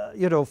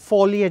you know,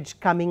 foliage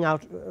coming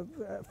out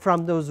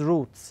from those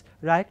roots,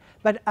 right?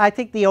 But I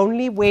think the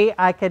only way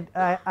I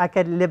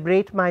could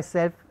liberate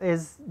myself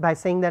is by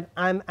saying that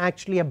I'm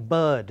actually a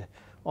bird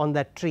on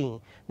that tree,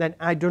 that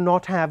I do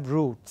not have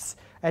roots.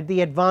 And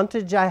the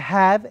advantage I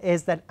have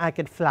is that I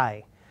can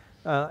fly,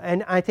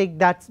 and I think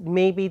that's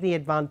maybe the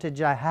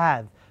advantage I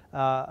have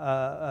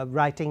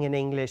writing in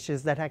English,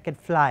 is that I can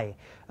fly,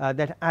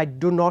 that I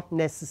do not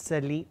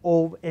necessarily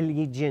owe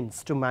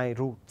allegiance to my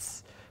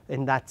roots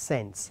in that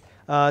sense.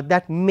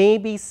 That may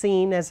be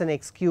seen as an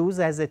excuse,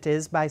 as it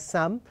is by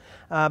some,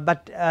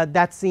 but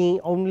that's the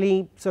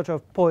only sort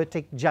of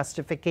poetic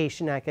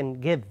justification I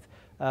can give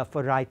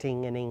for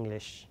writing in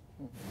English.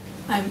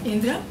 I'm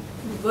Indra,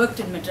 who worked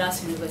in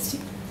Madras University.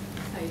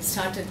 I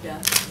started the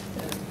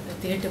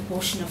theatre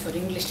portion of our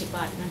English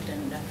department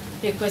and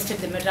requested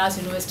the Madras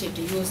University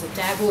to use the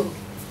Tagore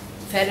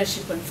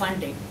fellowship and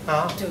funding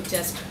to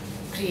just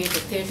create a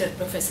theatre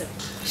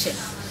professorship.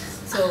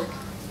 So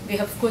we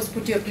have of course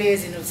put your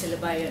plays in our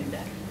syllabi, and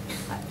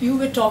you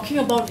were talking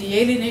about the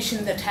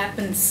alienation that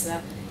happens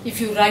if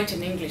you write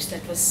in English.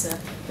 That was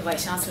the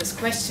Vice Chancellor's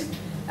question,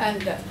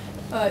 and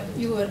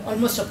you were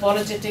almost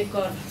apologetic,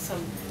 or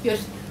you're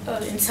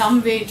in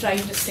some way trying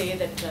to say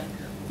that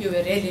you were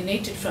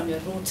alienated from your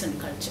roots and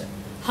culture.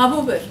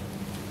 However,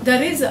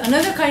 there is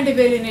another kind of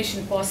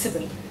alienation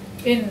possible.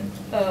 In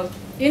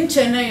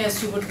Chennai,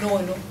 as you would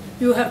know,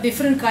 you have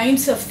different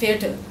kinds of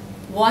theatre.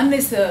 One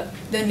is the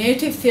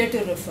native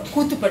theatre of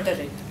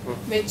Koothupatture,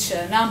 which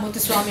now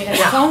Muthuswamy has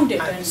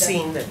founded. I've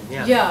seen them.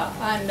 Yeah,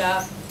 and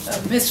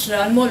Mr.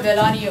 Anmol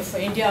Velani of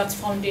India Arts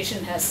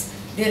Foundation has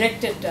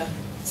directed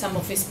some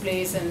of his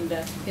plays, and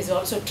he's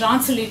also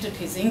translated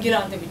his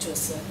Ingirante, which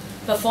was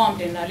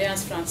performed in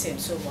Alliance Francaise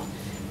and so on.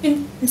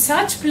 In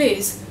such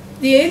plays,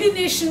 the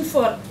alienation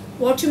for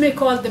what you may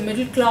call the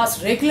middle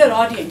class regular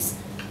audience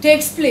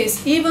takes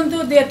place even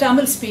though they are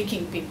Tamil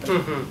speaking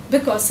people.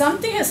 Because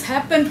something has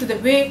happened to the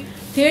way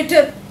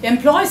theatre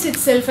employs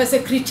itself as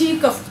a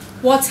critique of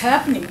what's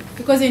happening.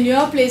 Because in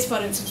your plays, for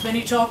instance, when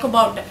you talk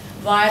about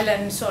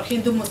violence or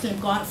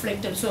Hindu-Muslim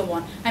conflict and so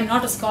on, I'm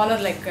not a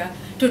scholar like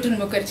Tutun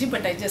Mukherjee,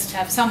 but I just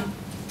have some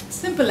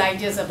simple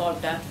ideas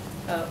about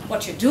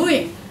what you're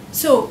doing.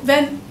 So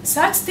when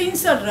such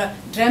things are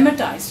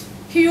dramatized,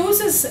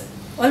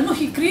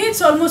 he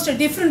creates almost a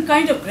different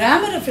kind of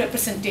grammar of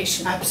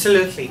representation.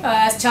 Absolutely.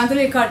 As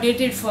Chandrelekha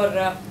did it for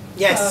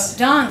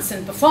dance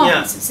and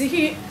performance. See,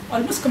 he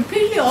almost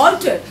completely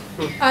altered.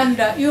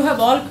 And you have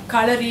all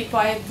Kalari,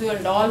 Payathu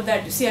and all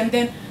that, you see. And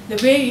then the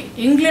way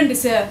England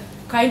is a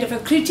kind of a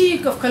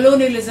critique of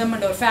colonialism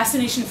and our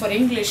fascination for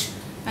English,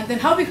 and then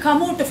how we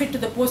come out of it to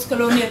the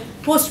post-colonial,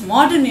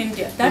 post-modern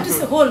India. That is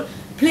the whole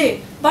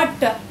play.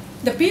 But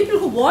the people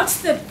who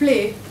watch the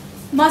play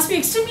must be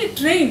extremely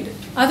trained.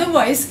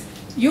 Otherwise,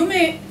 you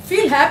may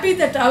feel happy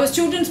that our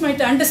students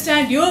might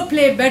understand your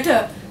play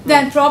better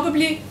than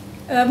probably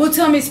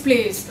Muthuswamy's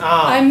plays.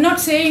 I'm not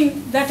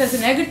saying that as a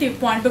negative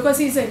point, because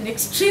he's an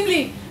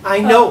extremely I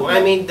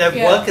mean, the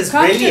work is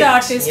brilliant.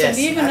 Artist, yes, and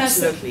even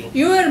absolutely. as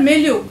your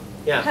milieu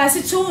has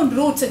its own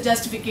roots and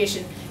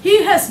justification.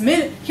 He has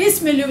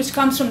his milieu, which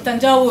comes from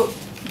Tanjavur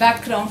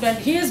background, and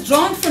he has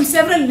drawn from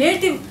several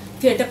native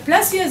theatre,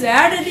 plus he has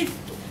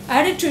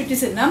added to it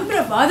is a number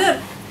of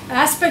other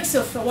aspects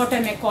of what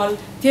I may call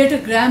theatre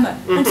grammar.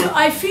 And so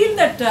I feel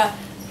that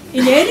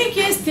in any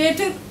case,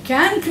 theatre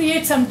can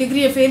create some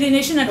degree of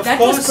alienation, and that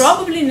was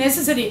probably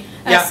necessary,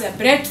 as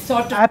Brett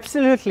thought.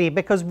 Absolutely,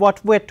 because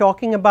what we're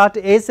talking about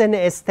is an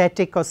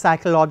aesthetic or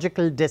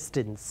psychological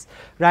distance,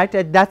 right?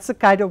 And that's the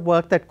kind of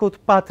work that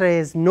Koothupatture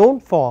is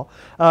known for.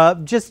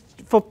 Just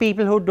for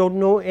people who don't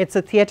know, it's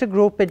a theatre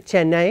group in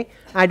Chennai.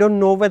 I don't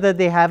know whether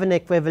they have an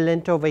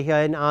equivalent over here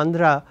in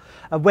Andhra,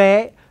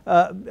 where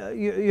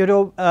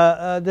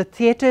the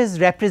theatre is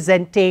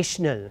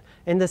representational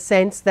in the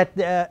sense that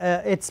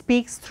it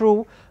speaks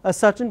through a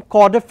certain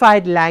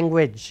codified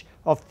language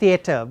of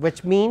theatre,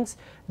 which means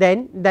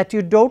then that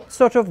you don't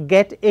sort of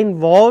get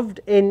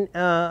involved in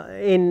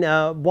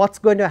what's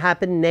going to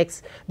happen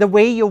next the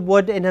way you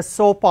would in a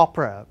soap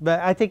opera. But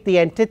I think the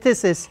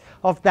antithesis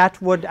of that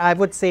I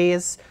would say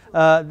is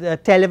the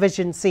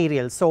television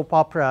serial, soap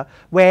opera,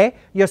 where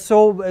you're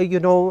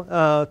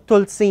so,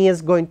 Tulsi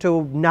is going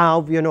to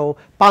now,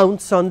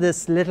 pounce on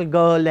this little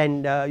girl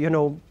and,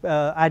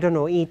 I don't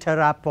know, eat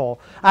her up, or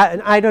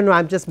I don't know,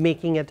 I'm just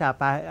making it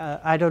up,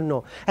 I don't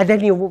know. And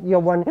then you're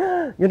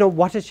wondering,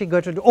 what is she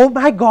going to do? Oh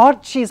my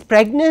God, she's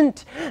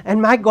pregnant,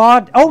 and my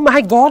God, oh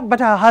my God, but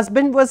her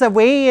husband was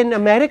away in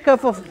America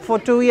for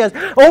 2 years.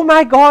 Oh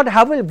my God,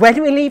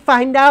 when will he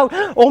find out?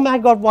 Oh my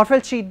God, what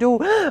will she do?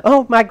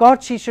 Oh my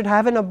God, she should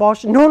have an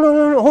abortion.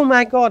 No, oh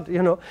my God,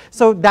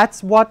 So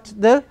that's what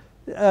the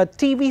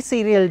TV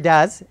serial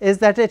does, is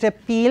that it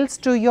appeals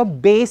to your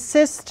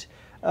basest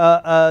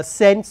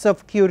sense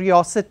of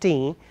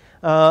curiosity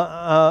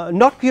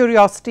not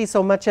curiosity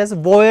so much as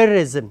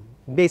voyeurism.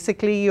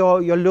 Basically,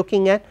 you're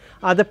looking at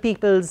other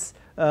people's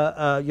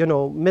you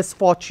know,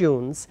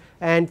 misfortunes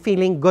and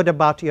feeling good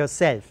about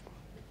yourself.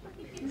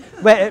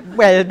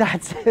 Well,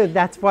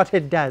 that's what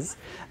it does.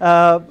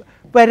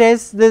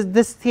 Whereas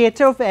this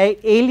theatre of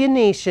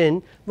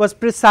alienation was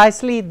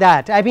precisely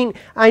that. I mean,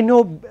 I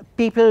know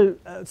people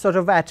sort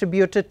of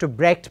attribute it to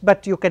Brecht,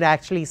 but you can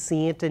actually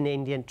see it in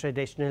Indian,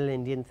 traditional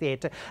Indian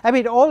theatre. I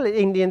mean, all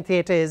Indian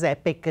theatre is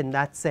epic in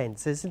that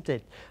sense, isn't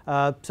it?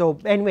 So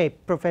anyway,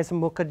 Professor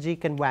Mukherjee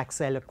can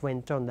wax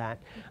eloquent on that.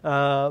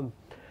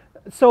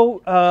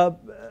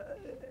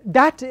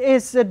 That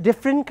is a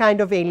different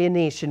kind of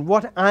alienation.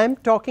 What I'm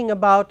talking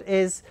about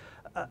is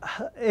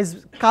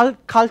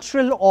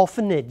cultural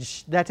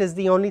orphanage. That is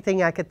the only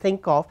thing I could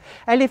think of.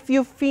 And if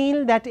you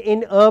feel that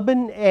in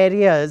urban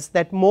areas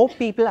that more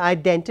people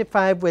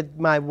identify with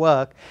my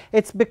work,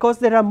 it's because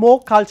there are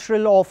more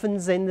cultural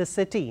orphans in the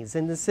cities.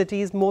 In the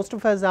cities, most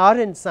of us are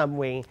in some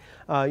way,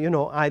 you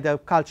know, either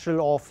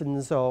cultural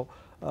orphans or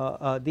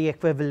the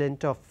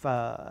equivalent of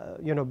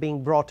you know,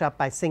 being brought up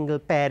by single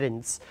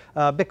parents,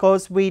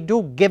 because we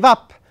do give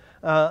up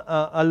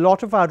a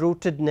lot of our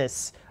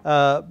rootedness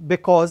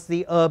because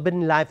the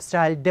urban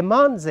lifestyle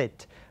demands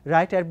it,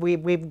 right? And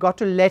we've got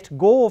to let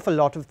go of a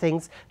lot of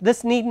things.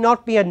 This need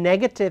not be a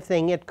negative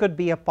thing, it could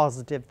be a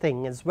positive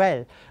thing as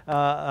well.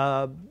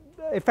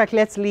 In fact,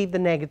 let's leave the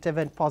negative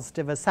and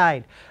positive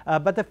aside.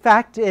 But the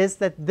fact is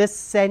that this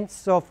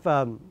sense of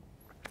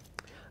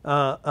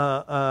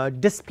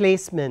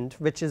displacement,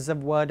 which is a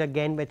word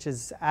again which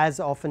is as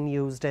often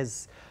used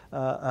as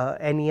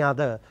any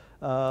other,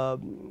 you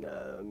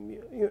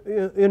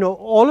know,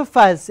 all of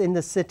us in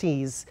the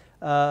cities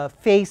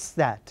face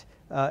that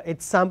in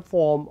some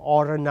form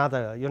or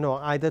another, you know,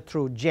 either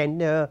through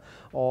gender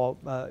or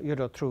you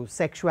know, through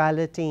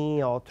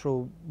sexuality or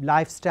through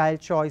lifestyle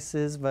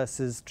choices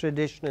versus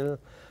traditional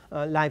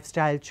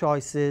lifestyle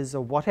choices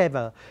or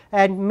whatever.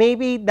 And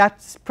maybe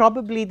that's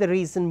probably the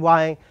reason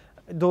why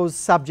those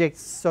subjects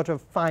sort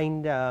of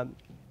find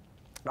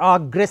are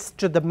grist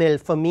to the mill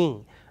for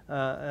me,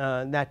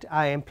 that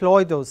I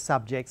employ those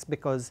subjects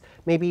because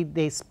maybe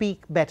they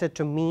speak better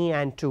to me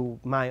and to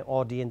my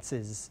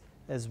audiences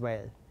as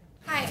well.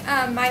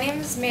 Hi, my name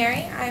is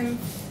Mary. I'm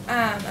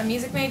a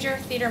music major,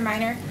 theater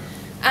minor.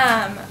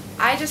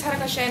 I just had a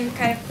question,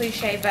 kind of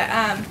cliche, but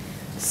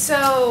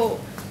so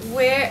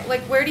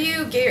where do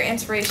you get your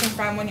inspiration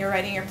from when you're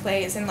writing your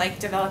plays and like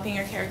developing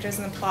your characters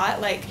and the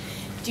plot? Like,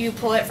 do you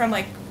pull it from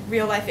like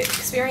real life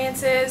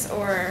experiences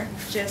or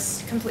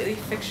just completely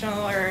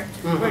fictional, or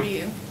where do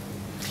you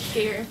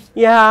get your?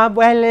 Yeah,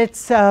 well,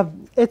 it's a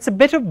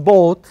bit of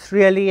both,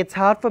 really. It's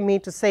hard for me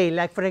to say.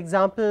 Like, for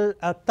example,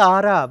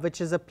 Tara,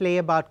 which is a play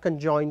about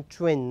conjoined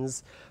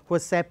twins who are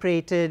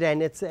separated,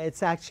 and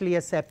it's actually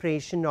a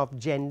separation of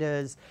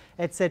genders,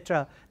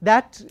 etc.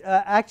 That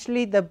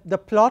actually the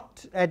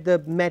plot at the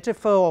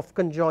metaphor of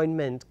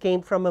conjoinment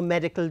came from a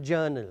medical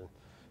journal,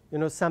 you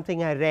know,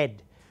 something I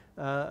read.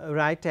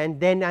 Right, and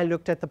then I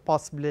looked at the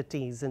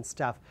possibilities and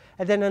stuff.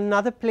 And then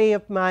another play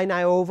of mine,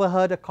 I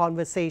overheard a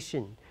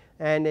conversation,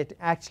 and it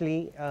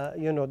actually,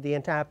 you know, the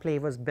entire play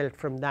was built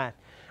from that.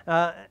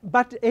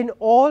 But in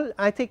all,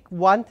 I think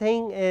one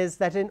thing is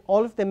that in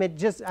all of them, I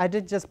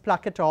did just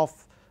pluck it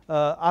off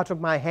out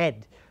of my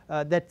head,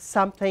 that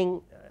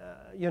something,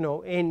 you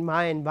know, in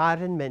my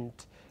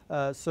environment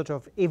sort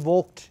of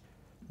evoked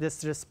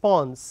this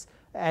response,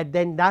 and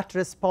then that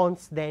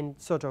response then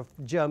sort of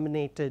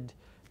germinated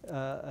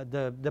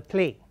the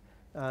play.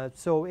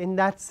 So in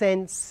that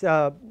sense,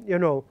 you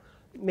know,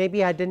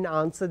 maybe I didn't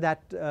answer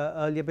that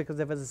earlier because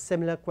there was a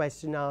similar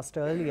question asked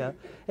earlier,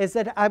 is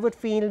that I would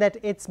feel that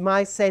it's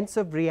my sense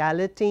of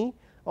reality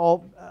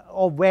or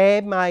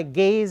where my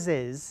gaze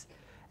is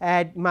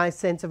and my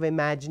sense of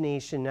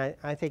imagination.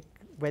 I think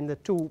when the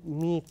two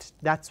meet,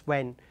 that's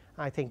when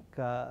I think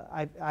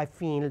I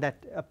feel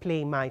that a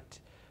play might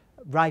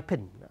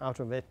ripen out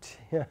of it.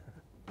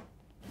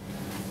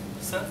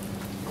 Sir?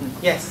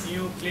 Yes.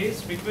 You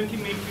plays frequently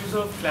make use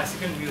of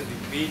classical music,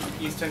 be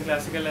it Eastern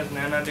classical as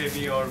Nana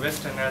Devi or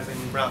Western as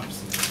in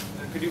Brahms.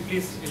 Could you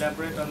please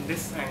elaborate on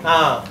this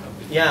angle?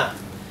 Yeah.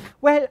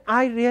 Well,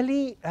 I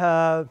really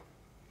I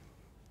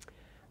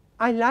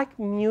like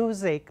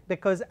music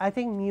because I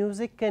think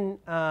music can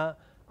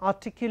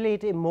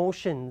articulate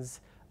emotions,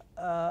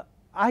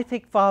 I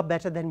think far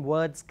better than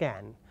words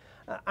can.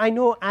 I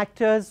know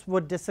actors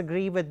would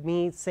disagree with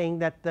me, saying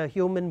that the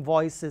human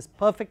voice is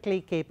perfectly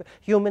capable,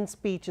 human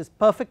speech is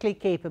perfectly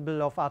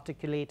capable of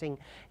articulating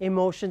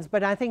emotions,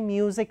 but I think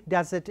music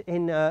does it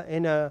in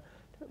a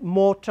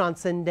more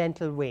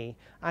transcendental way.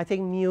 I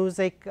think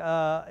music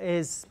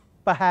is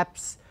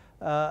perhaps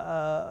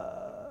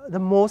the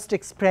most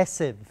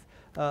expressive.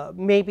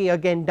 Maybe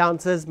again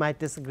dancers might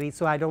disagree,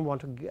 so I don't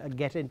want to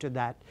get into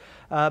that.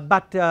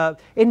 But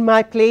in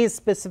my plays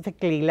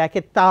specifically, like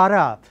at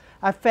Tara,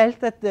 I felt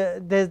that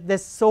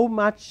there's so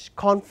much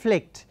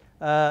conflict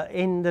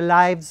in the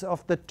lives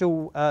of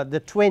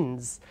the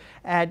twins,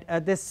 and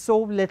there's so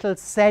little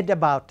said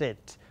about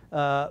it.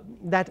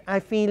 that I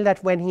feel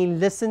that when he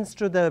listens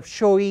to the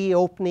showy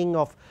opening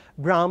of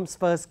Brahms'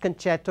 first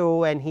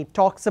concerto and he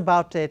talks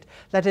about it,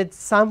 that in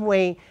some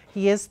way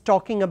he is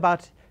talking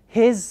about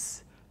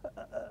his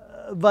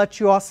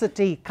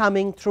virtuosity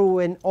coming through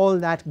in all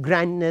that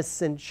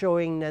grandness and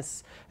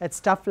showingness and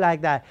stuff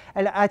like that.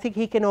 And I think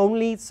he can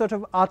only sort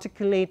of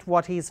articulate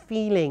what he's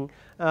feeling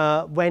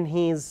when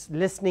he's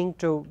listening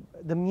to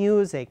the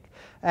music.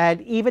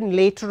 And even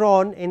later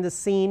on in the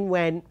scene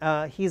when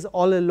he's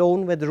all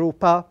alone with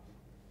Rupa,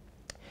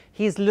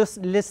 he's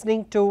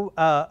listening to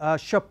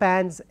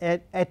Chopin's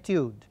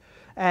etude,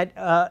 and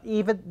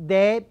even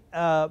there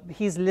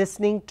he's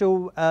listening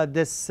to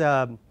this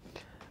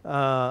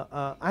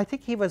I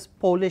think he was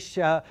Polish,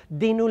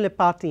 Dinu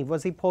Lepati,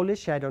 was he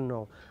Polish? I don't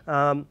know.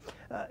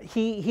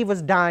 He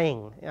was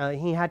dying,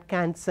 he had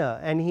cancer,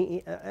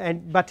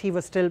 and but he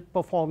was still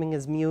performing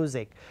his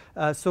music.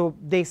 So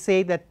they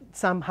say that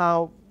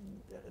somehow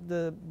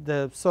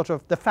the sort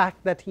of the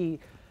fact that he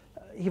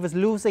was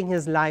losing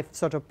his life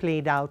sort of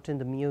played out in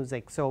the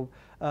music. So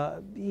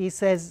he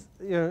says,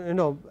 you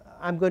know,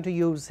 I'm going to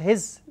use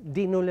his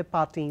Dinu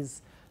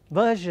Lepati's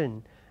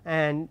version,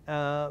 and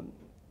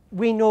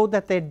we know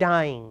that they're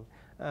dying.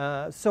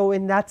 So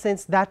in that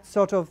sense, that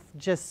sort of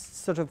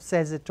just sort of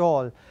says it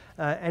all,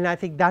 and I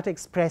think that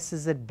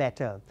expresses it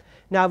better.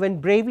 Now,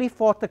 when Bravely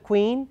Fought the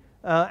Queen,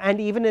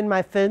 and even in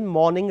my film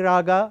Morning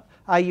Raga,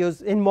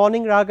 in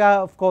Morning Raga,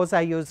 of course,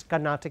 I used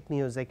Carnatic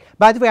music.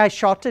 By the way, I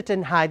shot it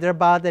in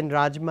Hyderabad and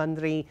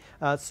Rajmandri,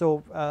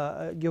 so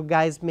you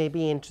guys may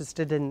be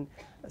interested in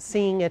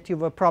seeing it. You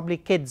were probably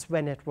kids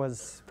when it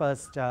was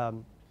first.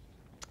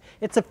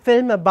 It's a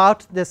film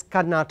about this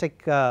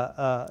Carnatic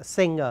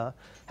singer.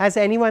 Has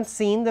anyone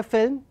seen the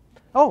film?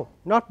 Oh,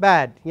 not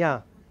bad.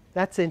 Yeah,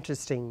 that's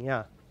interesting.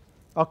 Yeah.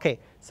 Okay.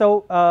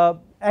 So,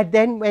 and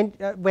then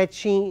when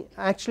she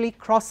actually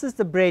crosses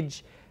the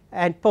bridge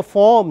and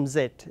performs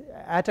it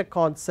at a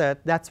concert,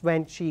 that's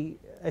when she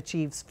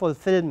achieves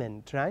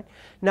fulfillment, right?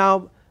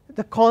 Now,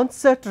 the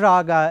concert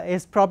raga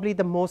is probably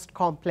the most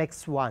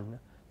complex one,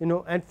 you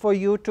know, and for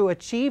you to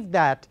achieve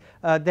that,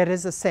 there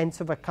is a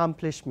sense of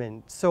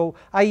accomplishment. So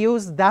I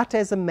use that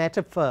as a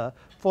metaphor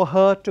for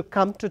her to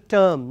come to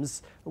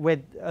terms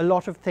with a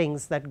lot of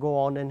things that go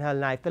on in her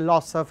life, the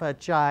loss of her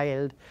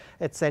child,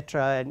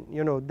 etc. And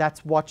you know,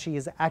 that's what she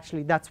is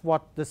actually, that's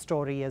what the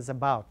story is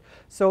about.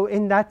 So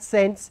in that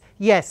sense,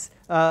 yes,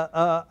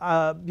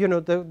 you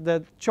know,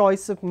 the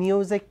choice of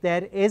music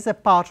there is a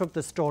part of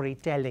the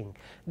storytelling.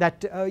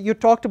 That you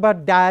talked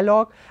about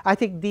dialogue. I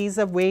think these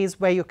are ways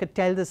where you could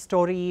tell the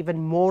story even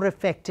more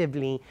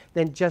effectively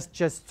than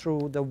just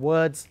through the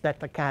words that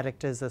the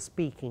characters are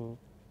speaking.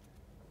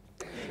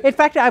 In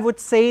fact, I would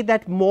say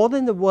that more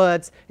than the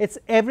words, it's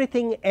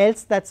everything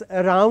else that's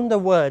around the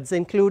words,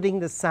 including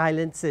the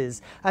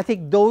silences. I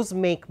think those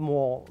make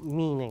more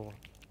meaning.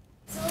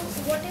 So,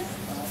 what if,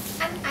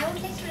 I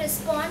would like to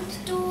respond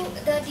to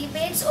the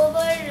debates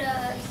over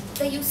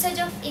the usage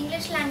of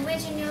English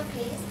language in your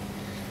plays.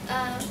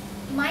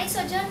 My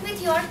sojourn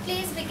with your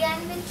plays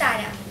began with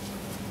Tara,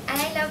 and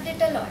I loved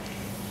it a lot.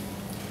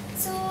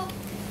 So,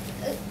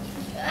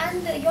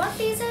 and your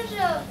plays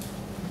are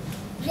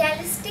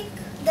realistic.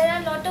 There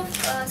are a lot of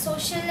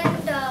social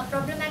and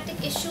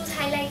problematic issues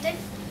highlighted.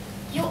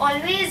 You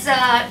always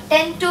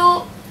tend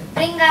to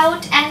bring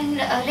out and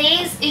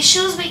raise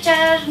issues which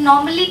are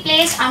normally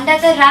placed under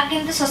the rug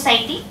in the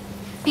society.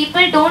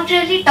 People don't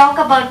really talk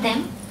about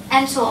them,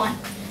 and so on.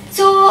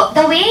 So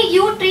the way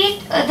you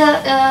treat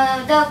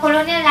the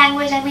colonial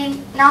language, I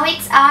mean, now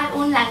it's our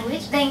own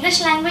language, the English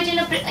language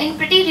in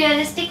pretty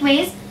realistic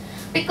ways,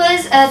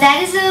 because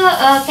there is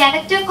a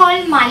character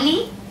called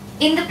Mali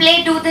in the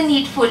play Do the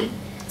Needful.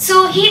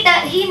 So he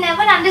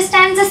never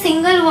understands a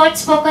single word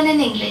spoken in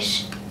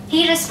English.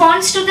 He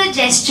responds to the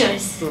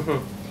gestures.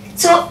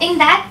 So in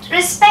that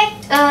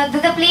respect,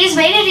 the play is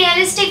very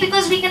realistic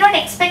because we cannot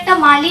expect a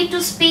Mali to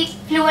speak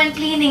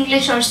fluently in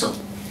English or so.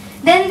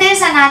 Then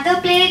there's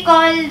another play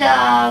called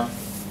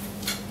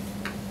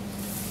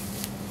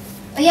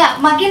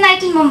Muggy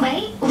Night in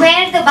Mumbai,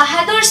 where the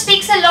Bahadur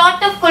speaks a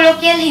lot of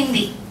colloquial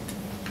Hindi.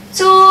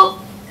 So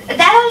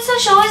that also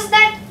shows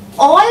that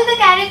all the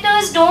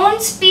characters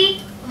don't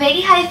speak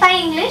very hi-fi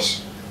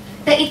English.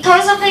 The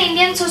ethos of the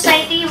Indian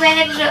society,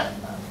 where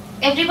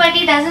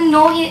everybody doesn't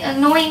know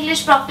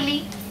English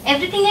properly,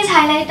 everything is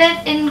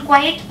highlighted in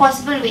quite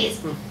possible ways.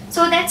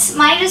 So that's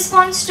my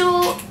response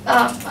to,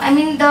 I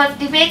mean, the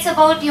debates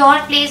about your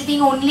plays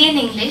being only in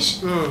English,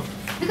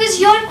 because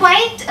you're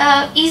quite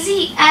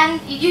easy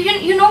and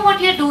you know what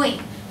you're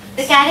doing.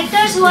 The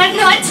characters who are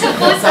not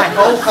supposed to,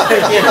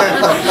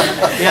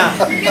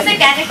 because the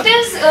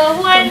characters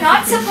who are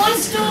not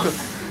supposed to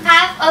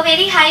have a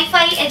very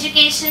hi-fi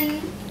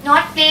education,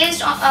 not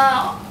placed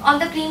on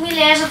the creamy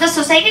layers of the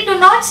society, do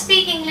not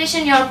speak English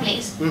in your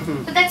plays.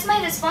 So that's my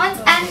response.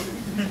 And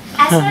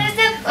as far as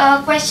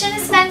the question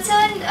is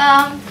concerned,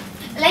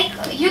 like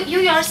you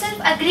yourself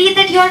agree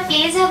that your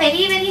plays are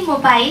very, very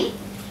mobile,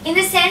 in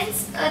the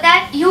sense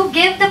that you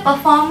give the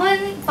performers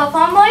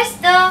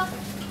the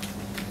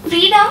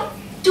freedom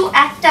to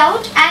act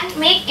out and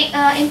make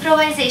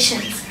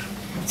improvisations.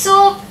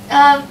 So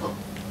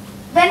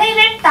when I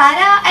read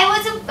Tara,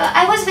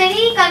 I was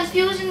very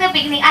confused in the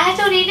beginning. I had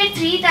to read it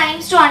 3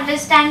 times to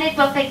understand it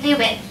perfectly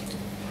well.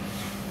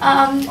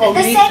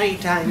 Only 3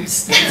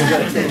 times.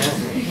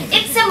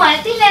 It's a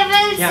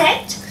multi-level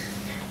set,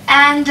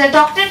 and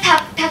Dr.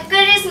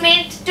 Thakkar is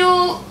made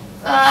to,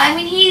 I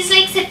mean, he is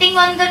like sitting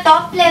on the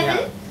top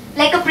level,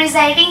 like a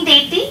presiding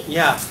deity,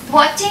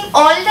 watching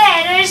all the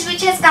errors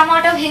which has come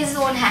out of his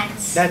own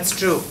hands. That's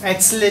true.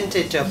 Excellent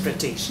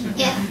interpretation.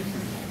 Yeah.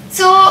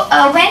 So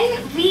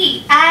when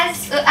we,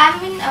 as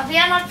we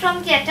are not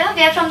from theatre,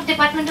 we are from the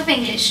Department of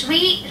English.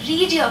 We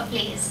read your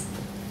plays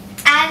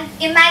and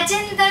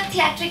imagine the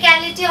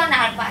theatricality on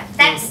our part.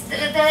 That's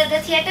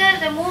the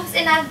theatre removes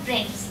in our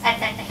brains at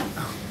that time.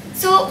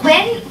 So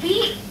when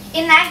we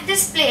enact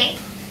this play,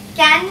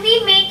 can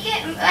we make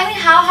him? I mean,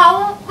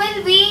 how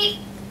will we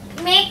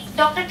make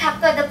Dr.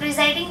 Thakkar, the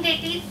presiding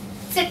deity,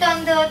 sit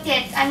on the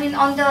theatre? I mean,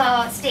 on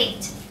the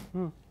stage.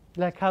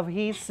 Like how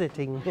he's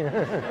sitting.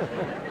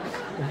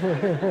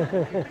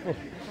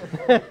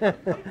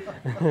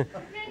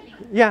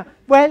 Yeah,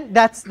 well,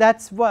 that's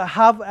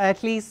how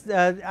at least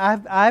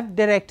I've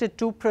directed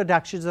 2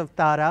 productions of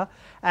Tara.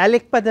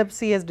 Alec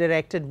Padamsee has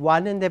directed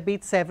 1, and there've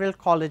been several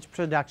college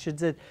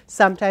productions.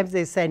 Sometimes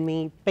they send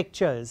me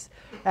pictures,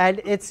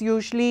 and it's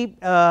usually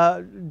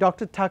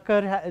Dr.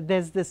 Thakkar.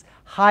 There's this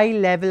high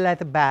level at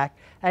the back,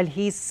 and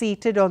he's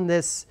seated on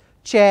this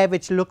chair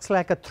which looks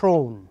like a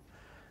throne.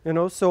 You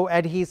know, so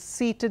and he's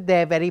seated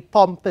there very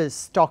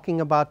pompous,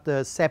 talking about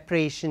the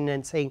separation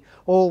and saying,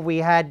 oh, we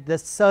had the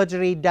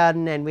surgery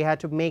done and we had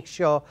to make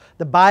sure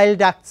the bile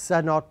ducts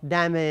are not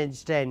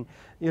damaged, and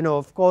you know,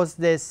 of course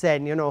this,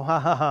 and you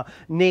know,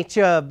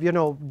 nature, you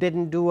know,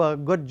 didn't do a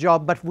good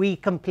job, but we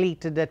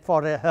completed it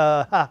for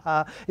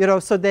her, you know,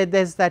 so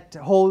there's that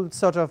whole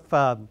sort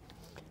of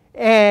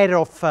air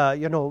of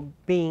you know,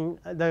 being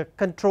the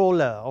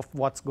controller of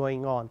what's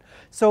going on.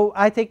 So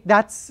I think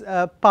that's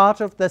part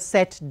of the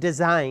set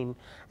design,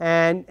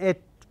 and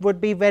it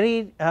would be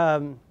very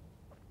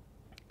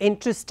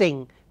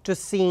interesting to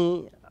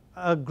see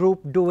a group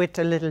do it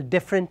a little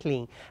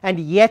differently and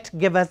yet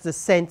give us the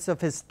sense of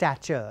his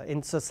stature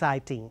in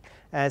society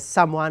as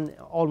someone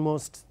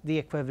almost the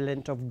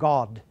equivalent of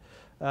God.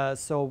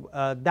 So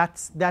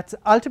that's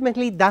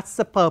ultimately that's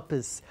the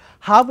purpose.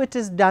 How it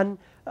is done,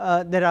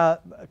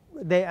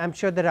 I'm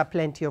sure there are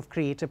plenty of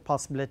creative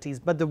possibilities,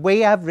 but the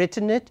way I've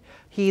written it,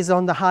 he's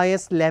on the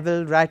highest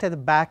level, right at the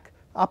back,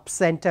 up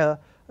center,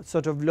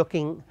 sort of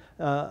looking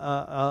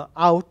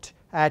out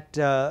at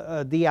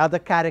the other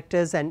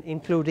characters and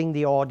including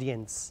the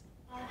audience.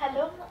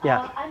 Hello,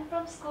 I'm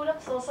from School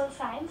of Social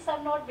Science.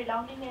 I'm not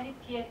belonging any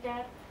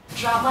theatre,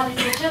 drama,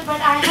 literature,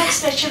 but I have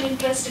special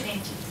interest in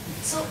it.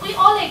 So we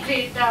all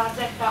agree that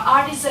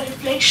art is a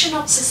reflection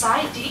of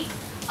society,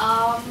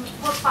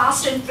 both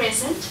past and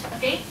present.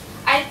 Okay,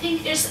 I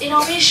think its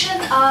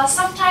innovation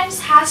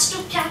sometimes has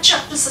to catch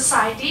up to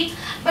society,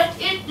 but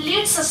it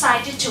leads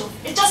society too.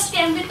 It just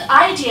came with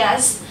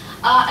ideas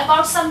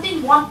about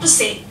something want to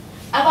say,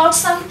 about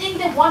something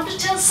they want to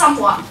tell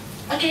someone.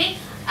 Okay,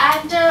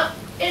 and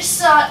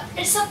it's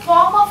a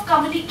form of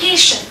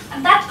communication,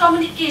 and that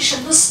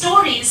communication, the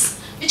stories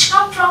which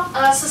come from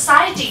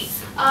society,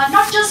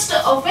 not just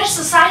where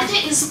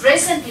society is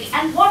presently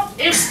and what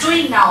it's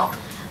doing now,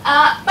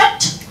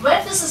 but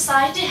where the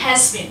society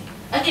has been.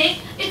 Okay,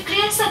 it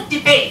creates a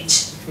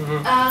debate,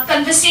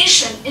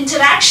 conversation,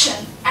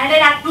 interaction, and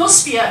an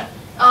atmosphere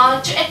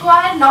to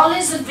acquire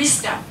knowledge and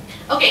wisdom.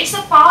 Okay, it's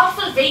a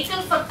powerful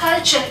vehicle for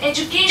culture,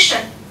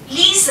 education,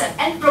 leisure,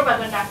 and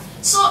propaganda.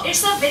 So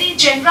it's a very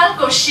general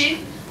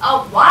question: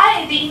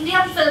 why the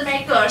Indian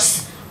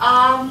filmmakers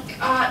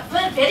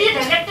were very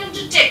reluctant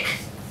to take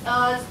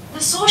the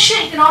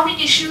socio-economic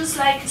issues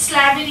like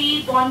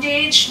slavery,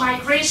 bondage,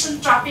 migration,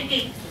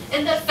 trafficking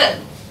in their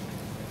film.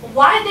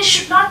 Why they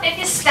should not take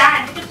a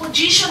stand, take a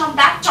position on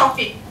that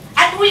topic,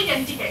 and we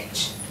can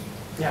debate.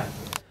 Yeah.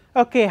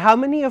 Okay, how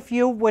many of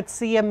you would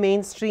see a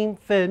mainstream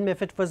film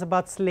if it was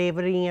about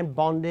slavery and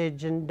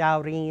bondage and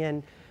dowry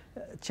and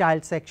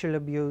child sexual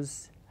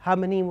abuse? How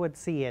many would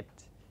see it?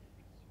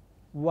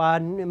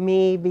 One,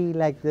 maybe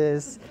like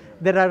this.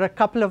 There are a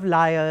couple of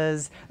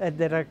liars,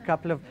 there are a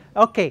couple of,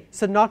 okay,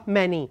 so not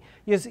many.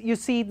 You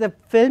see, the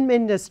film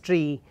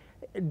industry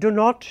do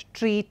not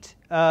treat,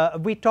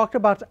 we talked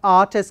about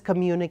art as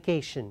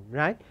communication,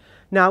 right?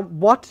 Now,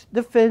 what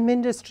the film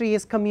industry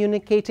is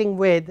communicating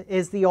with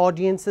is the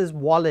audience's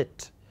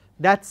wallet.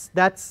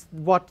 That's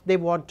what they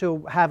want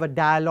to have a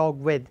dialogue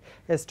with,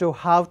 as to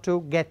how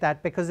to get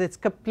that, because it's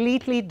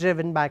completely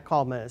driven by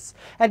commerce.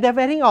 And they're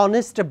very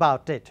honest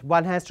about it.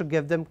 One has to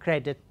give them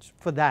credit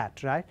for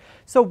that, right?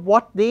 So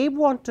what they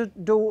want to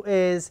do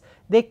is,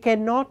 they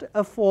cannot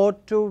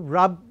afford to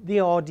rub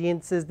the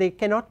audiences, they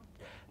cannot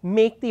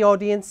make the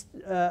audience,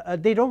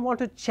 they don't want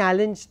to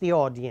challenge the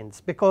audience,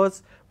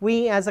 because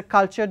we as a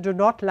culture do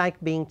not like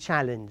being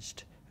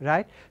challenged,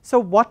 right? So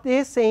what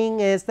they're saying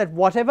is that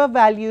whatever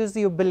values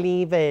you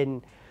believe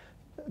in,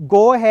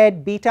 go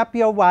ahead, beat up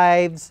your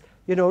wives,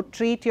 you know,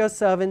 treat your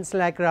servants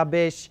like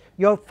rubbish,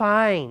 you're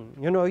fine,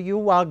 you know,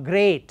 you are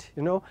great,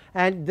 you know,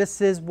 and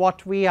this is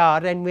what we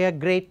are, and we are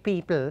great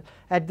people,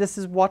 and this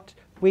is what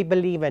we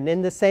believe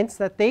in the sense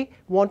that they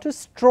want to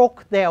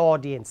stroke their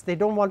audience, they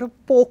don't want to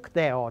poke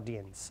their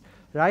audience,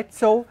 right.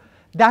 So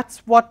that's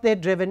what they're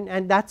driven,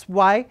 and that's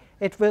why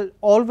it will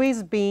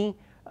always be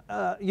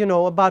you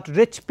know, about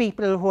rich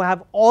people who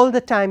have all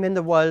the time in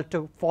the world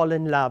to fall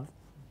in love,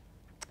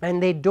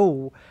 and they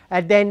do,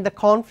 and then the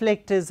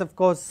conflict is of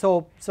course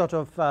so sort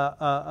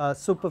of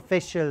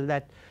superficial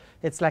that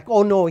it's like,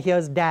 oh no,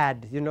 here's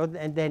dad, you know,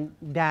 and then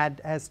dad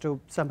has to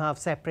somehow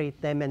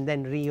separate them and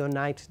then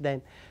reunite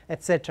them,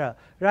 etc.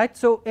 Right.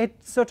 So it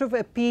sort of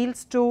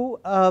appeals to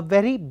a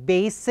very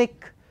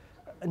basic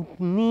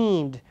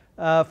need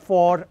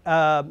for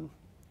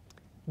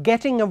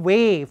getting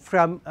away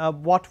from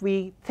what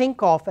we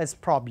think of as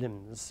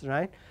problems,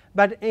 right.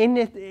 But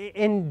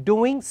in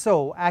doing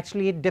so,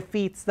 actually it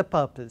defeats the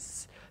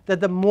purpose, that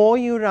the more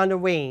you run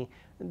away,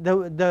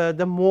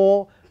 the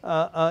more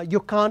you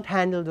can't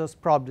handle those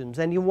problems,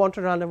 and you want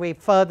to run away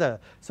further.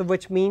 So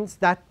which means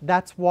that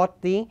that's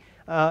what the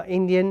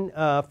Indian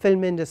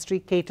film industry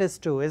caters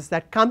to, is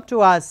that come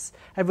to us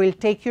and we'll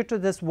take you to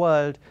this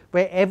world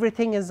where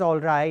everything is all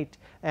right,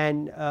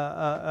 and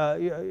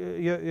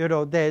you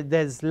know,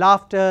 there's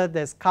laughter,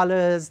 there's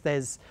colors,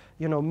 there's,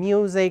 you know,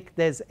 music,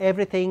 there's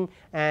everything,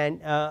 and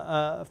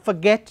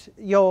forget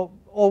your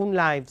own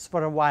lives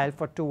for a while,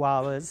 for 2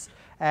 hours,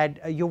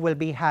 and you will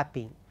be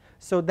happy.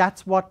 So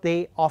that's what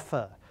they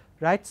offer,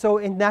 right. So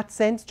in that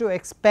sense, to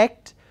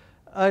expect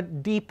a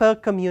deeper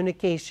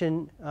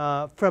communication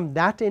from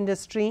that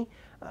industry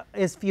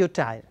is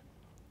futile,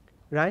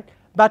 right.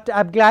 But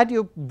I'm glad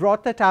you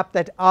brought that up,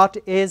 that art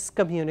is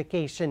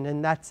communication,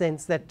 in that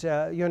sense that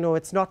you know,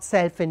 it's not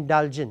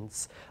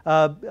self-indulgence.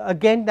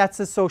 Again, that's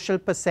a social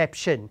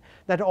perception,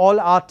 that all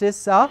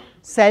artists are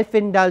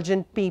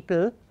self-indulgent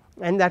people,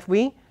 and that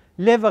we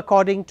live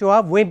according to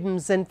our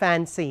whims and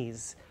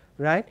fancies,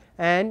 right,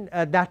 and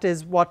that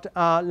is what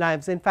our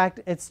lives. In fact,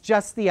 it's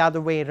just the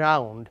other way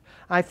around.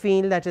 I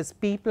feel that it's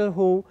people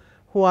who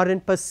are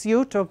in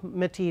pursuit of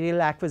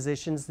material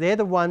acquisitions, they're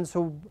the ones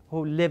who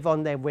live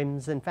on their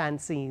whims and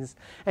fancies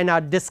and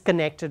are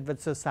disconnected with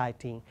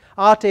society.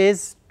 Art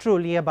is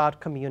truly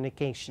about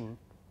communication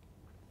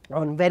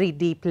on very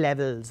deep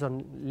levels,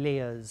 on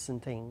layers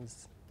and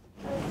things.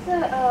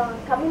 Sir,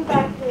 coming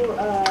back to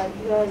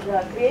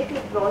your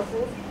creative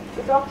process,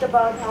 you talked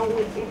about how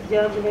it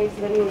germinates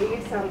when you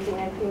read something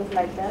and things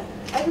like that.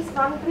 I was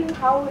wondering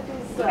how it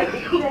is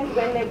different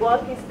when a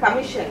work is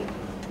commissioned.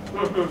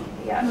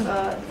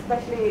 Yeah,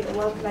 especially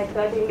works like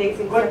 13 Days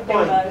in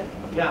September.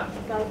 Yeah.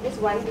 So I was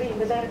just wondering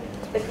whether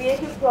the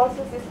creative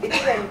process is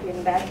different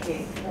in that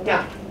case.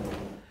 Yeah.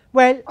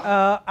 Well,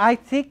 I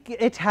think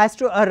it has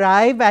to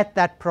arrive at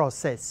that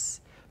process,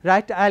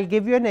 right. I'll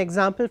give you an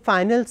example.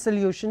 Final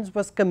Solutions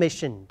was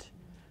commissioned,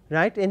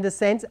 right, in the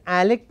sense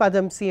Alec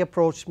Padamsee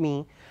approached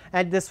me,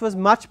 and this was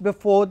much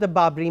before the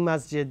Babri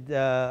Masjid,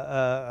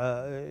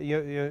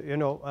 you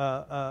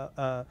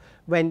know,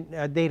 when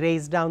they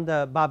raised down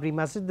the Babri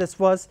Masjid. This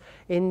was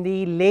in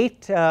the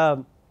late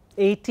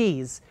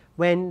 80s,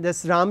 when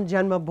this Ram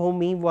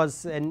Janmabhoomi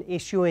was an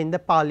issue in the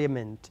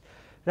parliament,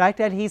 right.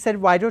 And he said,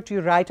 why don't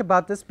you write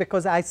about this,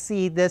 because I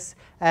see this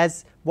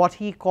as what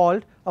he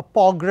called a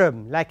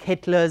pogrom, like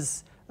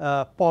Hitler's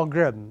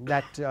pogrom,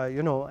 that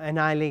you know,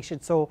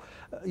 annihilation. So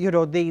you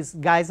know, these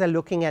guys are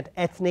looking at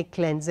ethnic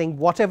cleansing,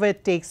 whatever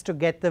it takes to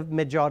get the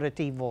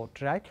majority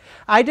vote, right.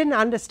 I didn't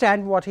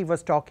understand what he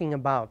was talking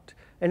about,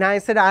 and I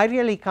said, I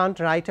really can't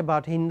write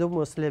about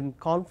Hindu-Muslim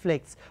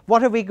conflicts.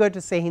 What are we going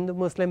to say,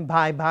 Hindu-Muslim,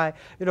 bye,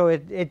 you know,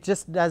 it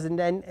just doesn't.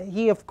 And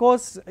he, of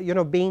course, you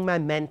know, being my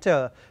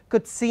mentor,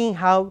 could see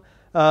how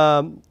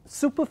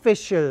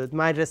superficial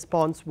my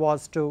response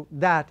was to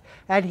that,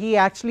 and he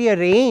actually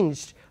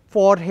arranged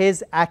for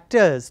his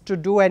actors to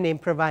do an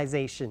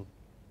improvisation.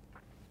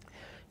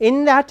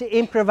 In that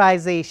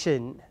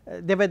improvisation,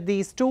 there were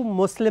these two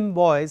Muslim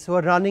boys who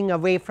were running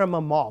away from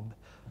a mob,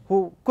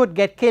 who could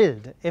get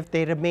killed if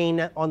they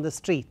remain on the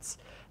streets.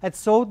 And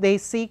so they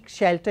seek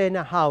shelter in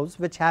a house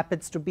which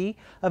happens to be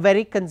a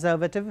very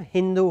conservative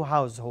Hindu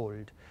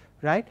household,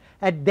 right.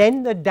 And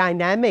then the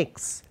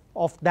dynamics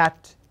of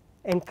that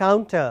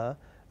encounter,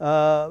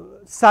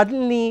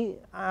 suddenly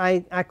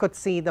I could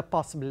see the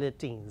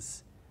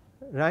possibilities,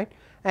 right.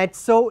 And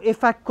so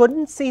if I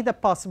couldn't see the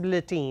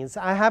possibilities,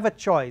 I have a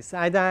choice.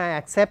 Either I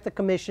accept the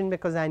commission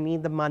because I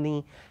need the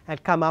money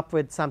and come up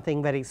with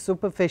something very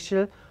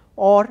superficial,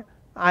 or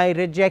I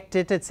reject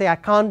it and say I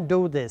can't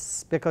do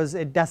this because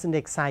it doesn't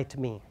excite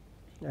me,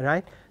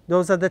 right.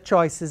 Those are the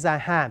choices I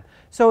have.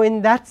 So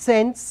in that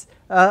sense,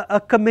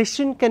 a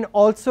commission can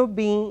also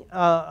be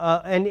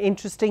an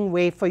interesting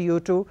way for you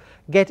to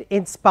get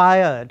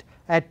inspired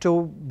and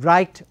to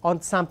write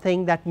on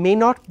something that may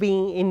not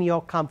be in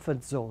your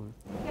comfort zone.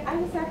 I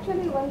was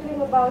actually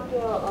wondering about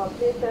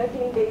play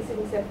 13 Days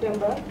in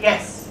September.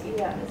 Yes.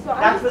 Yeah. So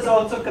that was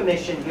also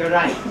commissioned, you're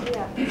right.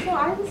 Yeah. So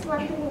I was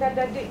wondering that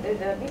did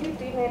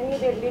it in any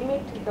way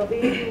limit the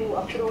way you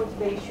approach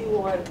the issue,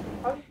 or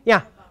how?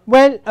 Yeah.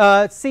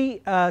 Well,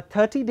 see,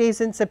 30 Days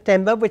in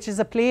September, which is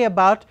a play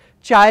about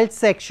child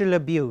sexual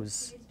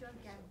abuse.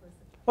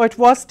 Oh, it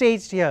was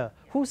staged here.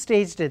 Who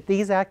staged it?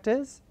 These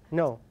actors?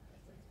 No.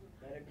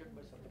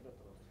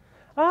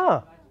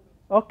 Ah,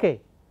 okay,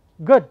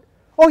 good.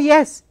 Oh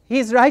yes,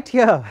 he's right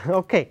here.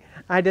 Okay,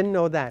 I didn't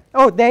know that.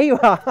 Oh, there you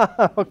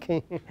are.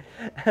 Okay,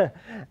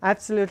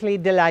 absolutely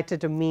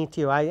delighted to meet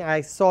you.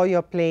 I saw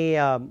your play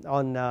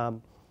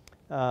on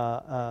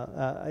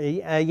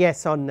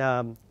yes,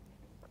 on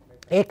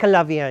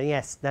Ekalavya.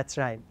 Yes, that's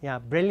right. Yeah,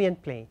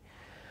 brilliant play.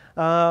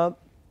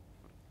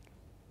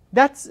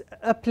 That's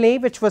a play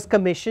which was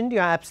commissioned.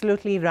 You're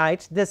absolutely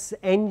right. This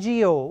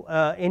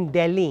NGO in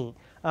Delhi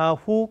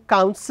who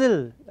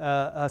counsel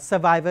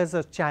survivors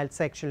of child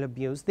sexual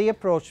abuse, they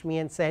approached me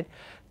and said,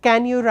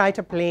 can you write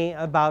a play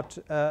about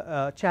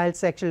child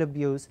sexual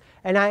abuse?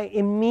 And I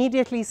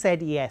immediately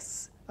said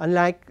yes,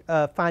 unlike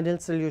Final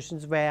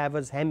Solutions where I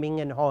was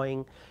hemming and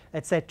hawing,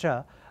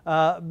 etc.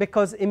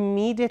 Because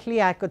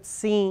immediately I could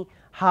see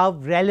how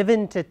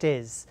relevant it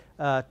is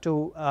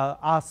to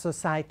our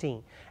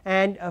society.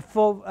 And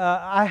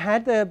I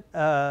had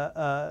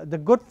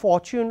the good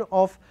fortune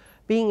of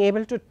being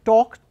able to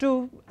talk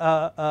to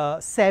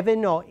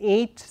 7 or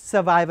 8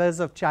 survivors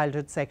of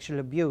childhood sexual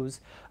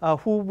abuse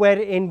who were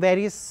in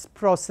various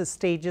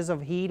stages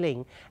of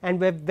healing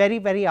and were very,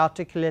 very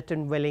articulate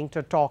and willing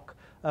to talk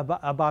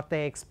about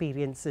their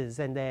experiences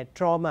and their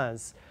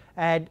traumas.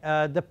 And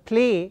the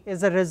play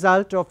is a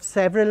result of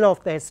several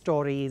of their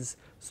stories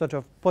sort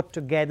of put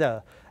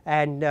together.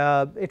 And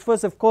it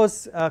was, of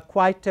course,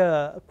 quite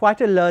a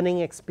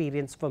learning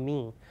experience for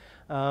me.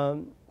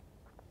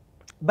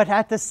 But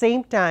at the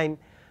same time,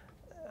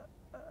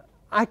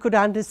 I could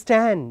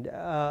understand,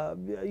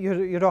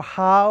 you know,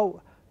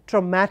 how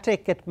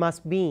traumatic it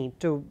must be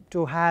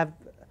to have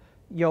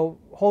your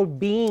whole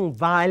being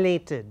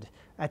violated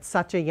at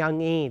such a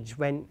young age,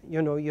 when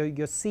you know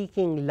you're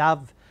seeking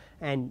love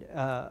and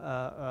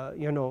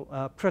you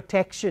know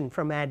protection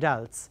from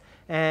adults,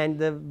 and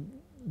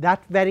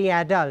that very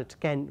adult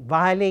can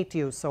violate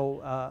you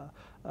so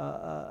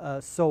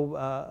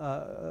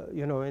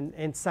you know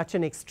in such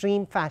an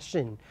extreme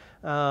fashion.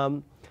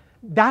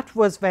 That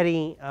was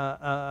very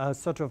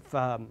sort of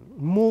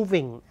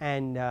moving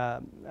and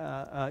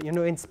you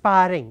know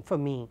inspiring for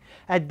me,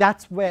 and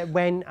that's where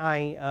when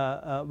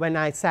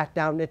I sat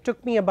down. It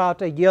took me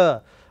about a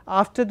year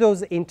after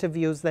those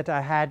interviews that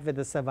I had with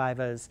the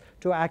survivors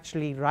to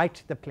actually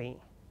write the play.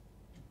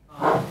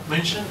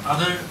 Mention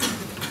other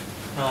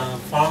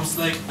forms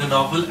like the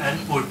novel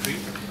and poetry.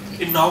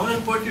 In novel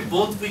and poetry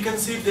both, we can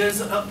see there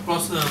is a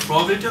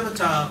probability on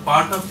the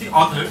part of the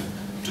author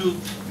to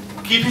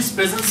keep his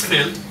presence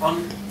felt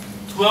on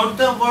throughout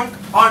the work,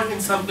 or in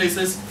some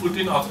places put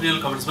in authorial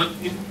comments. But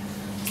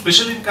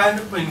especially in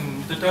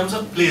the terms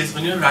of plays,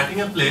 when you're writing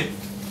a play,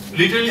 you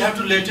literally have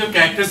to let your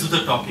characters do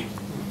the talking.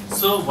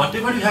 So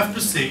whatever you have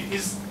to say,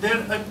 is there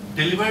a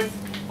deliberate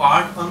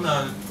part on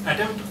the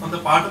attempt on the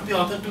part of the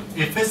author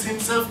to efface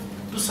himself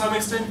to some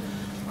extent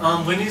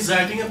when he's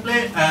writing a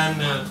play,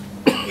 and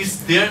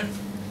is there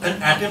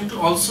an attempt to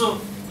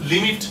also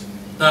limit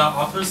the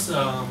author's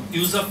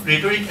use of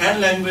rhetoric and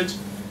language,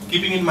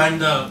 keeping in mind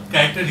the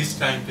character he's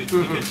trying to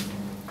communicate?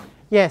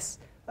 Yes,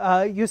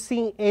 you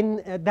see,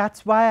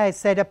 that's why I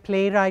said a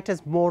playwright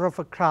is more of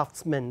a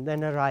craftsman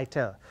than a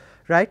writer,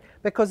 right?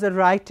 Because a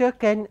writer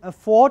can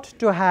afford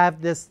to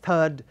have this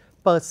third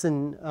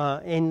person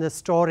in the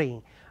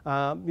story.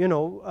 You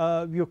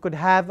know, you could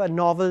have a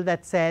novel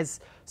that says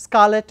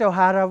Scarlett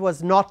O'Hara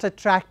was not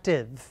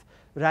attractive,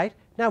 right?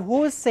 Now,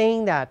 who is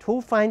saying that?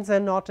 Who finds her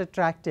not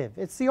attractive?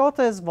 It's the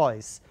author's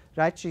voice,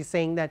 right? She's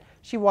saying that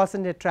she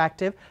wasn't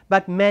attractive,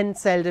 but men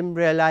seldom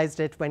realized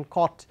it when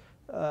caught,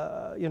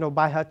 you know,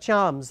 by her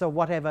charms or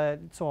whatever,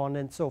 so on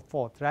and so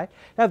forth, right?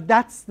 Now,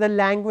 that's the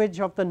language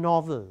of the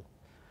novel.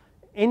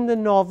 In the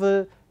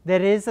novel,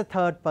 there is a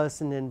third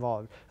person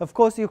involved. Of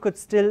course, you could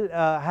still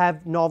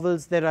have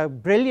novels. There are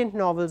brilliant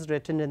novels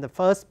written in the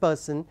first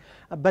person,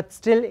 but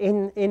still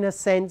in a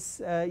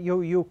sense,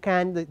 you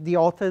can, the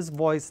author's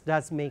voice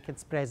does make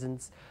its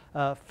presence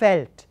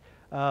felt.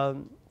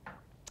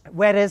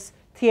 Whereas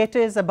theatre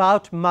is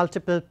about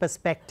multiple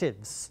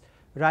perspectives,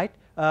 right?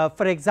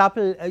 For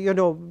example, you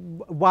know,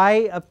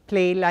 why a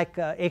play like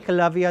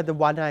Ekalavya, the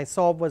one I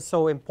saw, was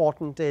so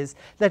important is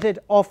that it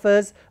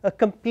offers a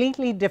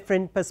completely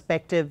different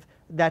perspective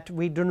that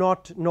we do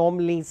not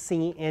normally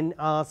see in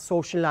our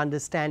social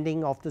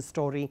understanding of the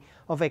story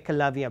of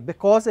Ekalavya.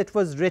 Because it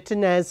was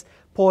written as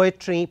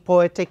poetry,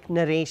 poetic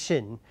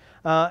narration,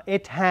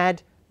 it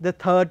had the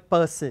third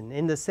person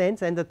in the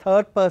sense, and the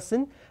third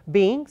person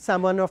being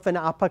someone of an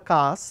upper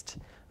caste,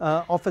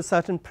 of a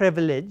certain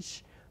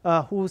privilege,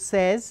 who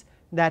says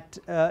that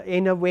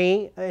in a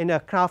way, in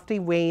a crafty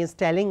way, is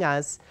telling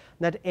us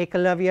that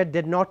Ekalavya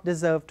did not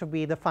deserve to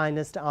be the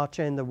finest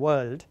archer in the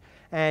world,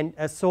 and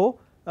so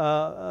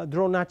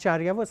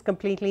Dronacharya was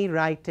completely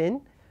right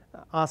in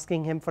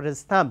asking him for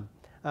his thumb.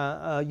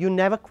 You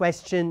never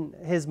question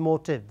his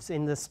motives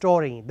in the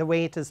story, the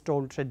way it is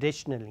told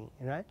traditionally,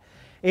 right.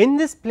 In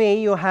this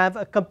play you have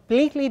a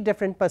completely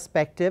different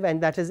perspective,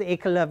 and that is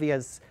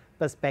Ekalavya's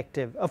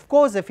perspective. Of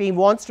course, if he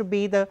wants to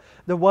be the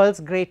world's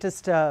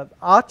greatest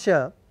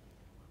archer,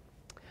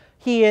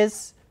 he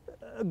is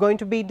going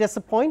to be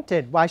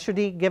disappointed. Why should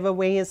he give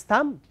away his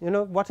thumb? You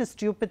know, what a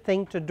stupid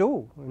thing to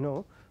do, you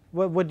know.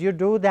 Would you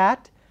do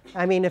that?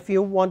 I mean, if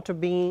you want to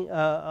be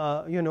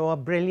you know, a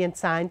brilliant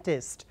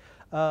scientist,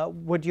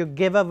 would you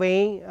give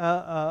away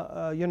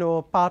you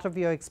know, part of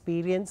your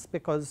experience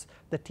because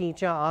the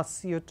teacher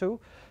asks you to?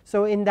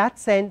 So in that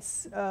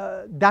sense,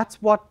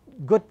 that's what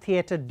good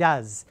theatre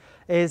does,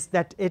 is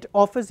that it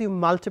offers you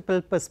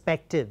multiple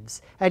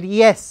perspectives. And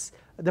yes,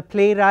 the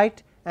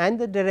playwright and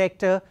the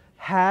director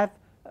have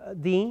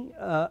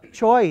the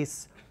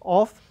choice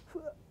of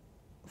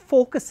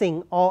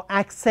focusing or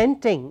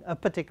accenting a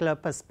particular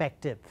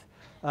perspective.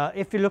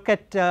 If you look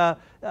at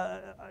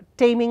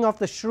Taming of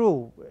the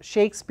Shrew,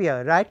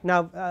 Shakespeare, right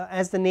now,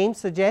 as the name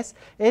suggests,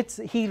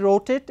 he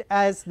wrote it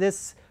as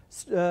this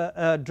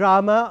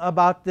drama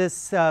about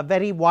this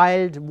very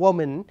wild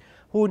woman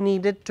who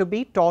needed to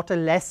be taught a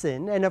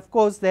lesson, and of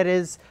course there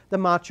is the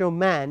macho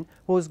man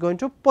who is going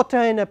to put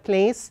her in a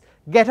place,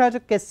 get her to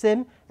kiss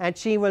him, and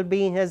she will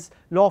be his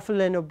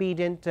lawful and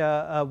obedient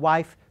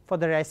wife for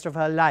the rest of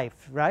her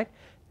life, right.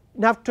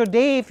 Now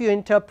today, if you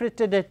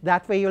interpreted it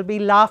that way, you will be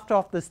laughed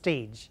off the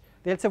stage.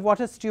 They will say, what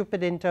a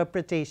stupid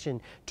interpretation.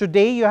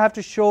 Today you have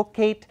to show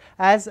Kate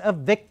as a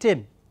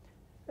victim.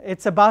 It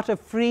is about a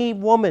free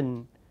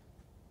woman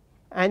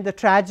and the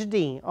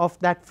tragedy of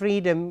that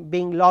freedom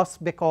being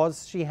lost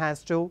because she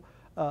has to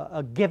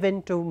give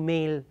in to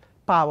male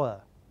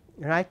power,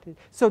 right.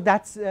 So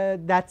that's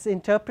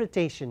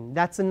interpretation,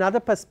 that's another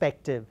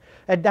perspective,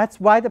 and that's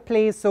why the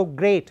play is so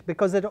great,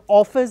 because it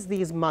offers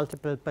these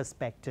multiple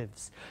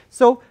perspectives.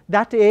 So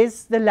that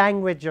is the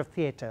language of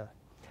theatre.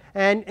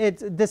 And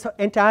it's this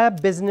entire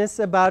business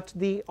about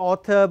the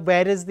author,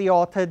 where is the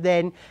author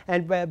then,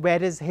 and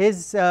where is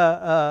his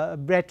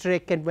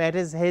rhetoric and where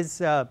is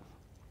his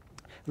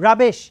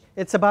rubbish.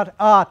 It's about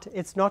art,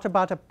 it's not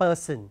about a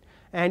person.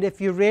 And if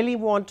you really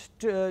want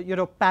to, you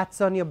know, pats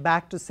on your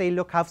back to say,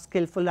 look how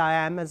skillful I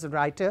am as a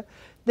writer,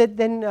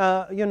 then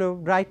you know,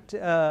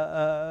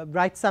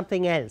 write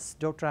something else.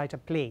 Don't write a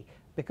play,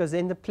 because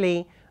in the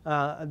play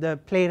the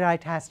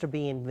playwright has to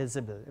be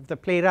invisible. If the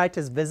playwright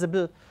is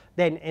visible,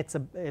 then it's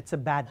a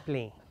bad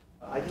play.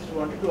 I just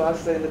wanted to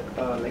ask,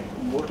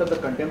 like most of the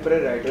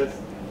contemporary writers,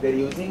 they're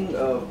using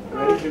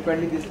very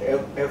frequently these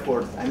F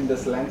words and the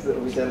slangs,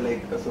 which are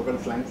like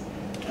so-called slangs,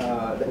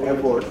 the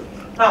F words.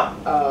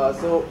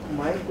 So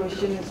my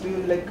question is to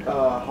you, like,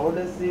 how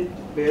does it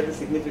bear the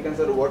significance,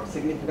 or what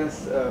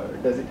significance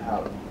does it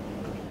have?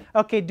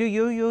 Okay, do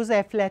you use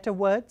F-letter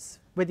words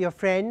with your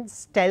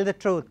friends? Tell the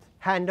truth,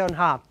 hand on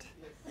heart.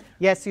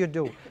 Yes, you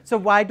do. So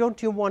why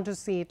don't you want to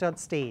see it on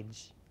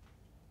stage?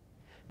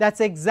 That's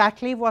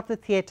exactly what the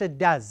theatre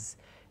does,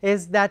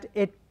 is that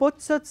it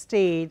puts on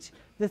stage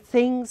the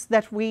things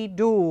that we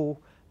do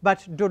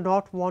but do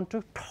not want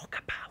to talk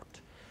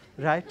about,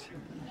 right?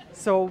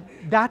 So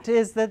that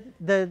is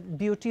the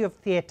beauty of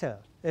theatre,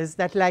 is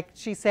that, like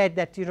she said,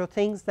 that, you know,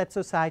 things that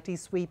society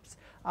sweeps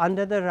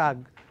under the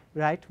rug,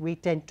 right, we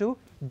tend to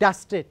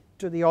dust it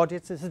to the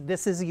audience.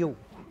 This is you,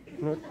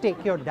 you know,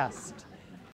 take your dust.